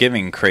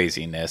Thanksgiving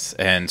craziness,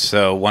 and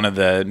so one of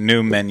the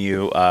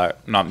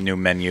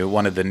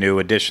one of the new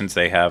additions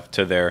they have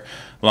to their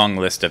long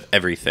list of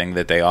everything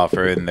that they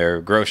offer in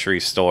their grocery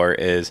store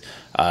is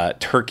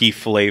turkey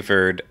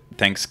flavored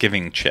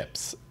Thanksgiving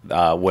chips.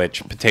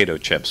 Potato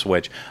chips,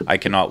 which I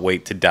cannot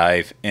wait to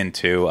dive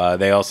into.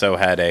 They also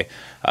had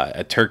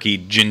a turkey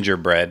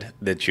gingerbread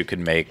that you could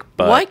make.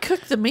 But why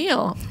cook the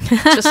meal?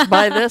 Just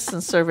buy this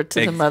and serve it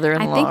to the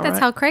mother-in-law. I think that's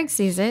right? how Craig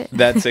sees it.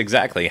 That's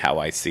exactly how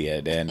I see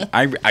it. And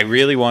I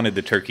really wanted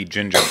the turkey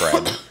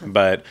gingerbread,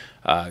 but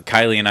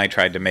Kylie and I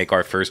tried to make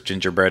our first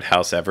gingerbread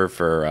house ever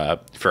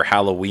for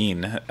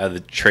Halloween,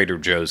 the Trader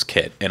Joe's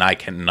kit, and I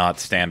cannot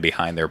stand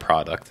behind their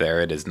product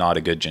there. It is not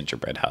a good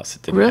gingerbread house.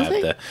 It didn't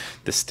have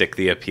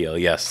the appeal.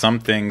 Yes, some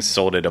things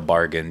sold at a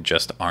bargain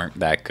just aren't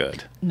that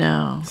good.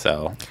 No.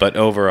 So, but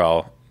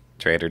overall,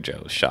 Trader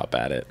Joe's, shop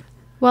at it.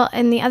 Well,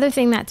 and the other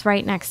thing that's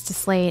right next to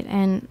Slate,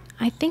 and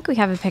I think we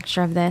have a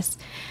picture of this,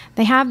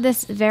 they have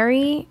this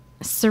very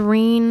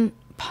serene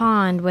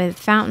pond with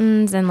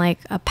fountains and like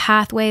a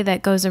pathway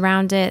that goes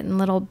around it and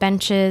little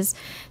benches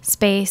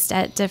spaced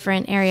at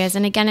different areas.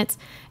 And again,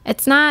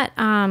 it's not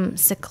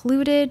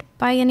secluded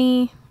by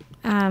any...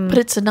 but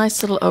it's a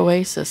nice little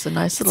oasis, a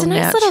nice little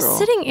natural. It's a nice little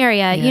sitting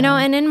area, you know,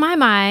 and in my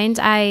mind,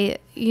 I,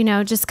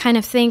 just kind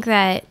of think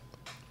that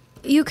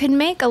you could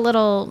make a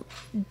little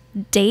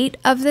date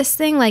of this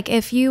thing. Like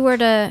if you were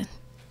to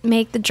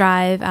make the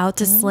drive out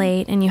to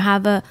Slate and you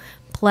have a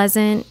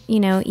pleasant,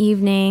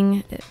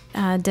 evening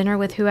dinner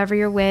with whoever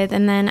you're with,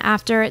 and then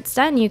after it's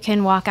done, you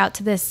can walk out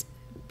to this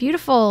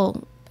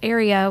beautiful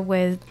area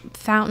with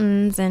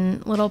fountains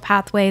and little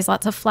pathways,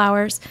 lots of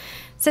flowers,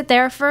 sit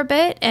there for a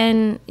bit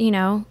and,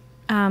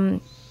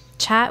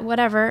 chat,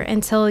 whatever,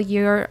 until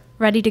you're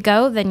ready to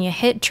go. Then you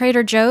hit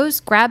Trader Joe's,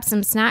 grab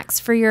some snacks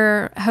for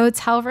your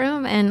hotel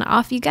room, and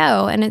off you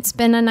go. And it's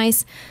been a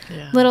nice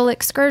little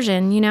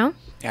excursion,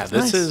 Yeah,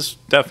 this is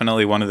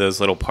definitely one of those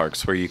little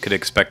parks where you could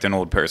expect an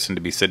old person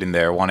to be sitting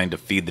there wanting to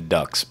feed the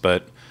ducks,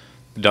 but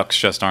the ducks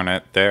just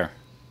aren't there.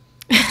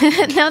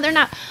 No, they're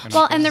not.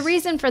 Well, and the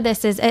reason for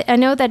this is I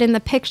know that in the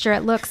picture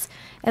it looks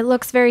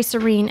very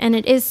serene, and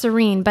it is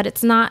serene, but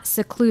it's not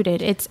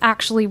secluded. It's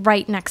actually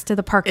right next to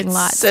the parking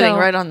lot. Sitting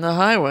right on the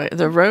highway,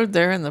 the road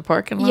there in the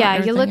parking lot.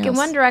 Yeah, you look in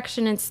one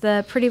direction, it's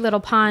the pretty little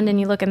pond, and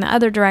you look in the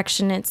other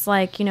direction, it's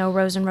like,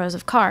 rows and rows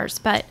of cars.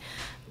 But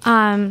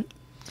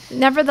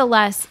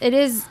nevertheless, it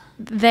is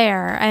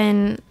there,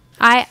 and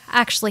I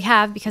actually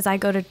have, because I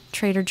go to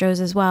Trader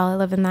Joe's as well, I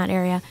live in that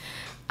area,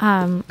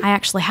 I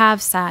actually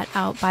have sat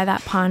out by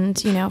that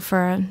pond,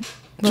 for a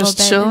little Just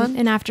bit chilling?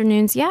 in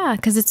afternoons. Yeah,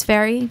 because it's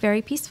very,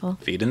 very peaceful.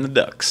 Feeding the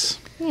ducks.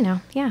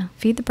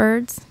 Feed the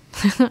birds.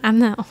 I'm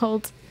the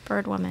old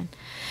bird woman.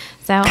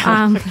 So,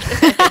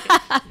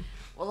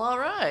 Well, all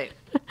right.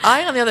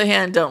 I, on the other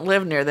hand, don't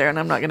live near there, and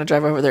I'm not going to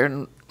drive over there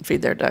and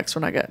feed their ducks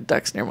when I got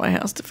ducks near my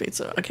house to feed.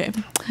 So, okay.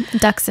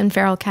 ducks and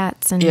feral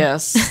cats. And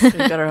Yes. We've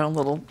got our own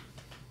little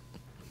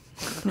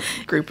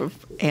group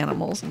of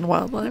animals and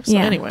wildlife. So,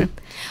 anyway.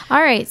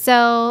 All right.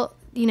 So,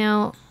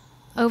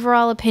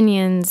 overall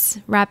opinions,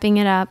 wrapping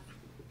it up.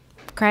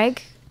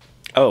 Craig?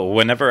 Oh,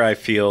 whenever I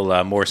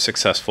feel more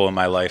successful in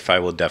my life, I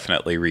will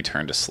definitely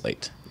return to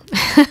Slate.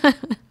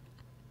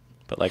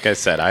 But like I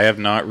said, I have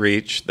not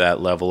reached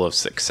that level of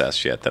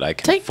success yet that I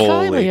can Take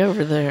fully... Kylie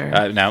over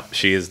there. No,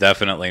 she has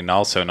definitely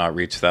also not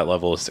reached that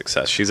level of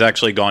success. She's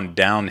actually gone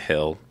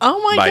downhill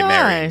by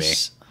marrying me.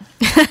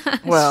 gosh.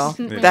 Well,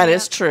 that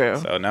is true.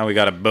 So now we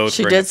got to both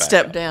She bring did it back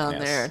step up. down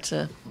Yes. there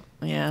to,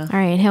 yeah. All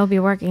right. He'll be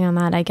working on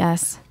that, I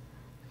guess.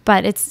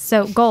 But it's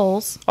so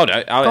goals. Oh,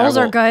 Goals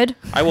are good.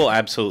 I will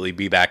absolutely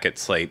be back at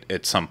Slate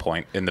at some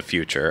point in the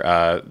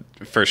future,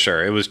 for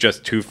sure. It was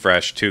just too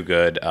fresh, too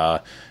good,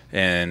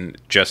 and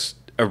just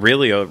a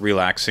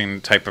relaxing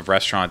type of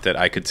restaurant that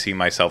I could see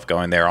myself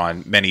going there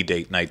on many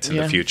date nights in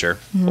the future,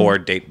 or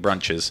date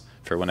brunches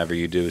for whenever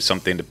you do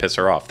something to piss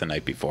her off the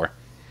night before.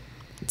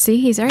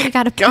 See, he's already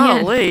got a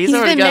plan. Golly, he's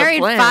already been got a married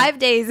plan. 5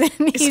 days,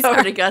 and He's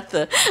already got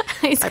the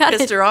I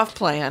pissed her off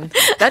plan.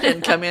 That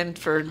didn't come in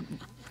for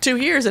 2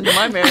 years into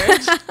my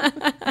marriage.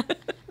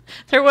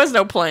 There was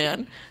no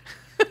plan.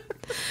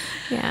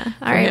 Yeah.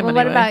 All right. Well,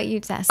 what about you,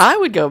 Tess? I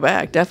would go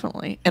back,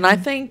 definitely. And I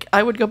think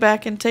I would go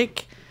back and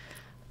take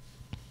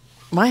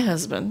my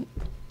husband,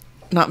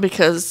 not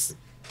because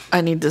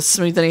I need to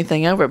smooth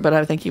anything over, but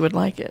I think he would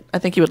like it. I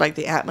think he would like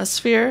the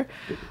atmosphere.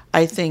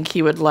 I think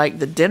he would like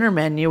the dinner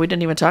menu. We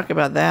didn't even talk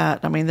about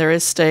that. I mean, there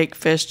is steak,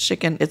 fish,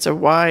 chicken. It's a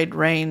wide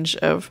range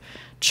of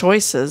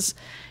choices.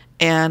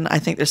 And I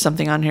think there's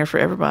something on here for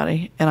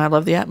everybody. And I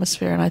love the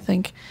atmosphere. And I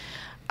think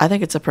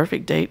it's a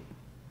perfect date.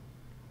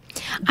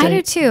 I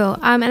do too.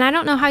 And I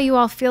don't know how you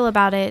all feel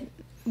about it.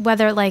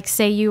 Whether, like,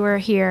 say you were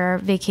here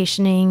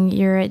vacationing,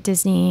 you're at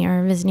Disney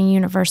or visiting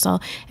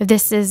Universal, if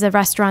this is a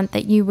restaurant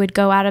that you would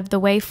go out of the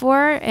way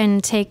for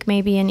and take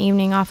maybe an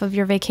evening off of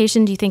your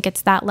vacation, do you think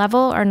it's that level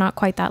or not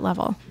quite that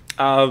level?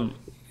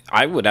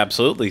 I would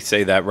absolutely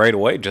say that right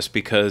away, just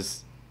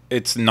because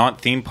it's not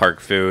theme park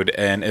food.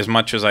 And as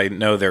much as I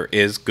know there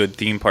is good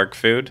theme park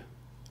food,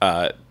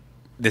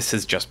 this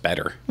is just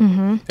better.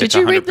 Mm-hmm. It's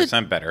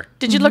 100% better.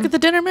 Did you look at the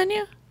dinner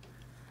menu?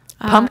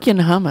 Pumpkin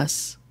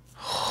hummus.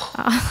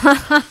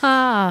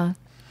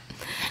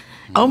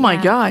 Oh my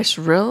gosh,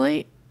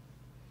 really?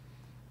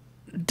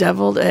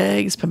 Deviled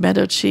eggs,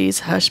 pimento cheese,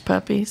 hush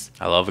puppies.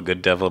 I love a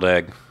good deviled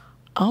egg.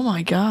 Oh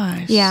my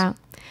gosh. Yeah.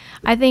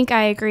 I think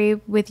I agree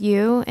with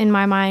you. In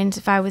my mind,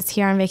 if I was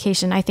here on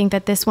vacation, I think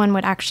that this one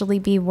would actually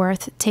be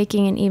worth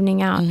taking an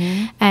evening out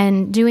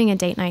and doing a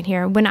date night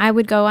here. When I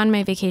would go on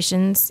my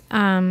vacations,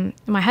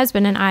 my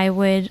husband and I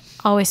would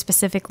always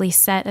specifically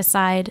set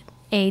aside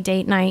a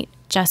date night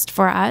just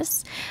for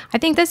us. I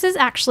think this is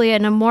actually a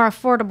more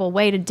affordable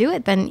way to do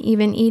it than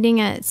even eating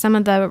at some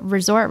of the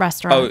resort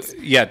restaurants.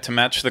 Oh, yeah. To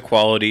match the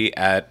quality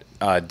at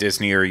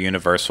Disney or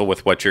Universal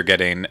with what you're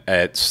getting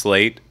at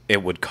Slate,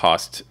 it would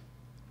cost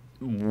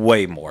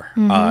way more.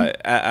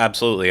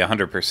 Absolutely,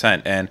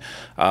 100%. And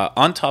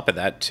on top of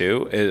that,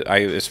 too,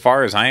 as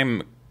far as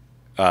I'm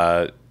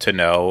to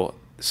know,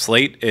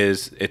 Slate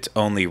is its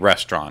only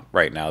restaurant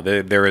right now.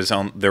 There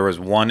was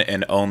one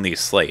and only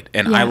Slate,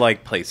 and I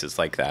like places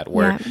like that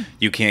where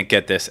you can't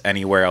get this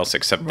anywhere else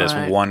except this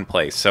one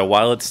place. So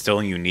while it's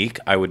still unique,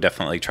 I would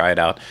definitely try it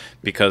out,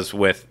 because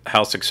with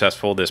how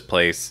successful this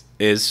place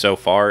is so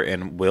far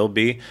and will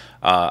be,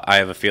 I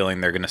have a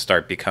feeling they're going to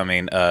start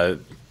becoming a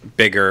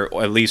bigger,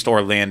 or at least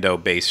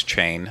Orlando-based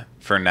chain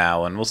for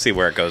now, and we'll see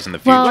where it goes in the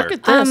future. Well, look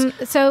at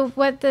this. So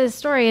what the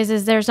story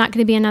is there's not going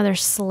to be another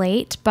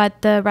Slate,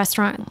 but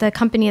the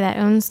company that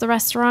owns the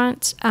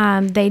restaurant,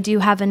 they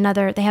have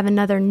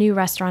another new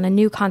restaurant, a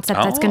new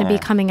concept that's going to be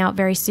coming out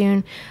very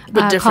soon.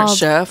 But different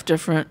chef,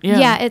 different,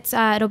 it's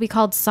it'll be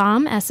called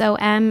SOM,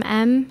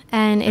 SOMM,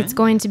 and it's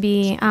going to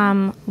be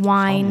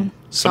wine.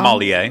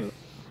 Sommelier.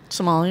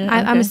 Somalia.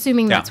 I'm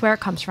assuming that's where it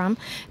comes from,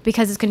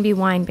 because it's going to be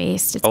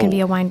wine-based. It's going to be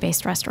a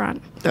wine-based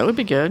restaurant. That would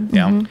be good.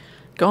 Yeah.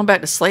 Going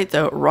back to Slate,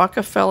 though,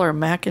 Rockefeller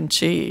mac and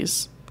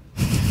cheese.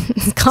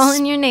 It's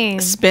calling your name.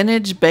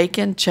 Spinach,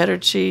 bacon, cheddar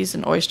cheese,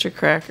 and oyster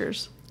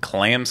crackers.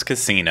 Clams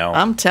Casino.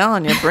 I'm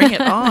telling you, bring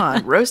it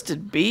on.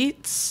 Roasted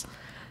beets,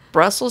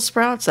 Brussels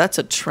sprouts. That's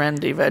a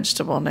trendy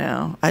vegetable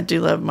now. I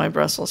do love my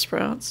Brussels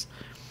sprouts.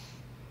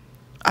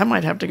 I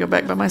might have to go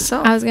back by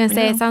myself. I was going to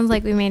say, it sounds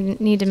like we may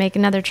need to make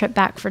another trip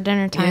back for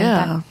dinner time.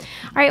 Yeah. All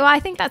right. Well, I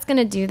think that's going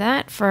to do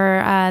that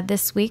for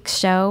this week's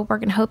show. We're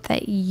going to hope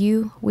that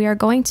we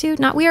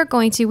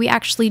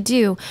actually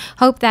do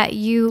hope that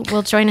you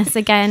will join us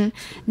again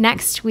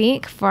next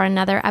week for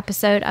another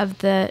episode of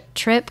The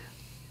Trip.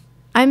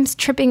 I'm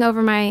tripping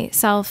over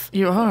myself.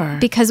 You are.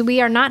 Because we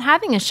are not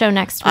having a show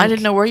next week. I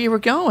didn't know where you were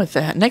going with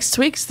that. Next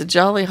week's the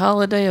jolly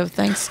holiday of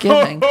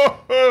Thanksgiving.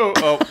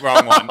 Oh,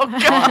 wrong one.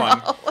 Wrong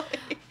one.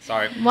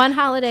 Sorry. One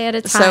holiday at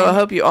a time. So I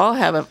hope you all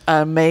have an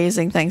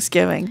amazing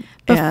Thanksgiving.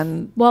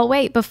 Well,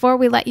 wait, before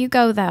we let you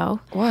go,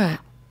 though. What?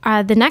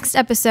 The next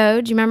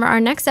episode, you remember our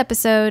next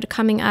episode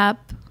coming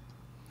up,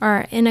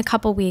 or in a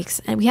couple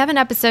weeks, and we have an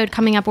episode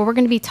coming up where we're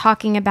going to be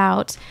talking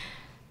about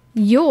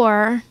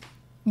your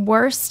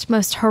worst,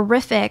 most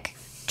horrific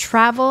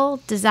travel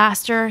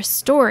disaster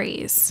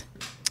stories.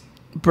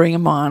 Bring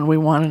them on. We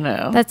want to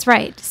know. That's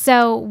right.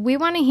 So we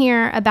want to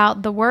hear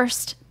about the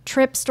worst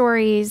trip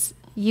stories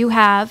you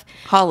have.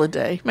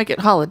 Holiday. Make it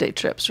holiday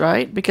trips,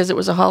 right? Because it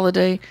was a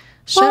holiday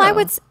show. Well,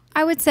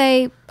 I would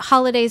say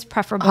holidays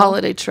preferable.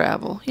 Holiday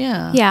travel,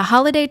 yeah. Yeah,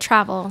 holiday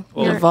travel.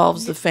 It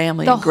involves the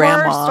family the and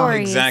grandma. horror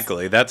stories.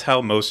 Exactly. That's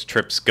how most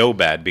trips go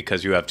bad,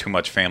 because you have too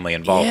much family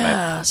involvement.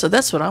 Yeah, so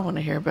that's what I want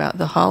to hear about,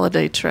 the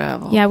holiday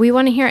travel. Yeah, we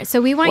want to hear it. So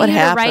we want What you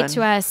happened? to write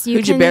to us.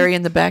 Who'd you bury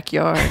in the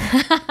backyard?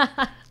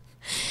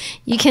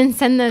 You can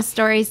send those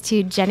stories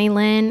to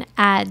JennyLynn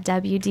at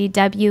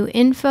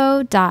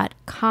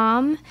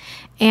wdwinfo.com.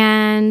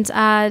 And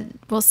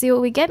we'll see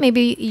what we get.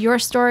 Maybe your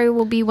story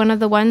will be one of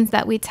the ones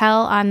that we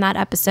tell on that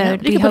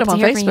episode. You can put them on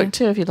Facebook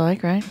too if you'd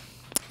like, right?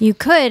 You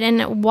could.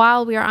 And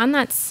while we are on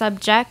that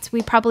subject,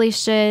 we probably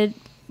should,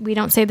 we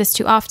don't say this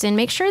too often,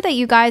 make sure that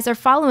you guys are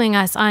following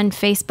us on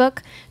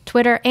Facebook,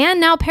 Twitter,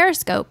 and now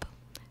Periscope,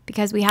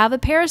 because we have a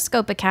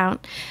Periscope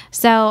account.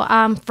 So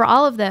for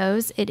all of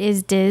those, it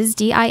is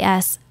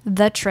DIS,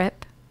 The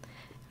Trip.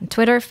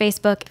 Twitter,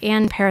 Facebook,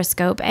 and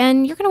Periscope.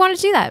 And you're going to want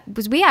to do that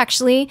because we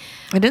actually...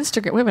 And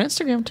Instagram. We have an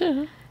Instagram,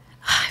 too.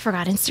 I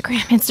forgot Instagram.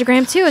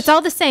 Instagram, too. It's all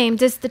the same.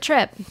 Just The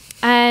Trip.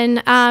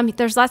 And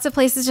there's lots of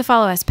places to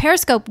follow us.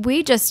 Periscope,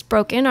 we just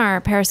broke in our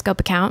Periscope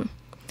account.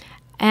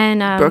 And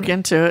broke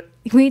into it.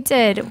 We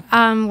did.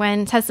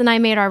 When Tess and I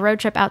made our road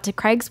trip out to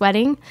Craig's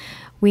wedding,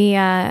 we...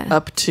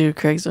 up to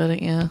Craig's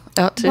wedding, yeah.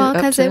 Out to... Well,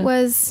 because it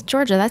was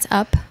Georgia. That's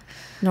up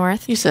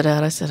north. You said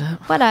out, I said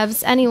up.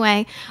 Whatevs.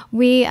 Anyway,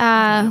 we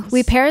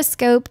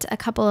periscoped a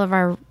couple of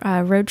our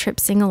road trip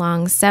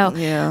sing-alongs. So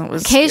yeah, it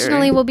was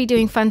occasionally scary. We'll be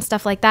doing fun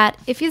stuff like that.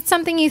 If it's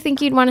something you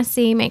think you'd want to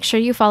see, make sure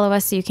you follow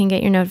us so you can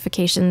get your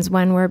notifications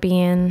when we're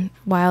being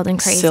wild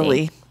and crazy.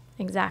 Silly.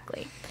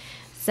 Exactly.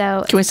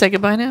 So can we say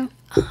goodbye now?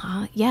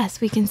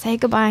 Yes, we can say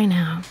goodbye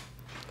now.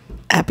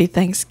 Happy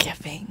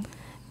Thanksgiving.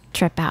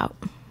 Trip out.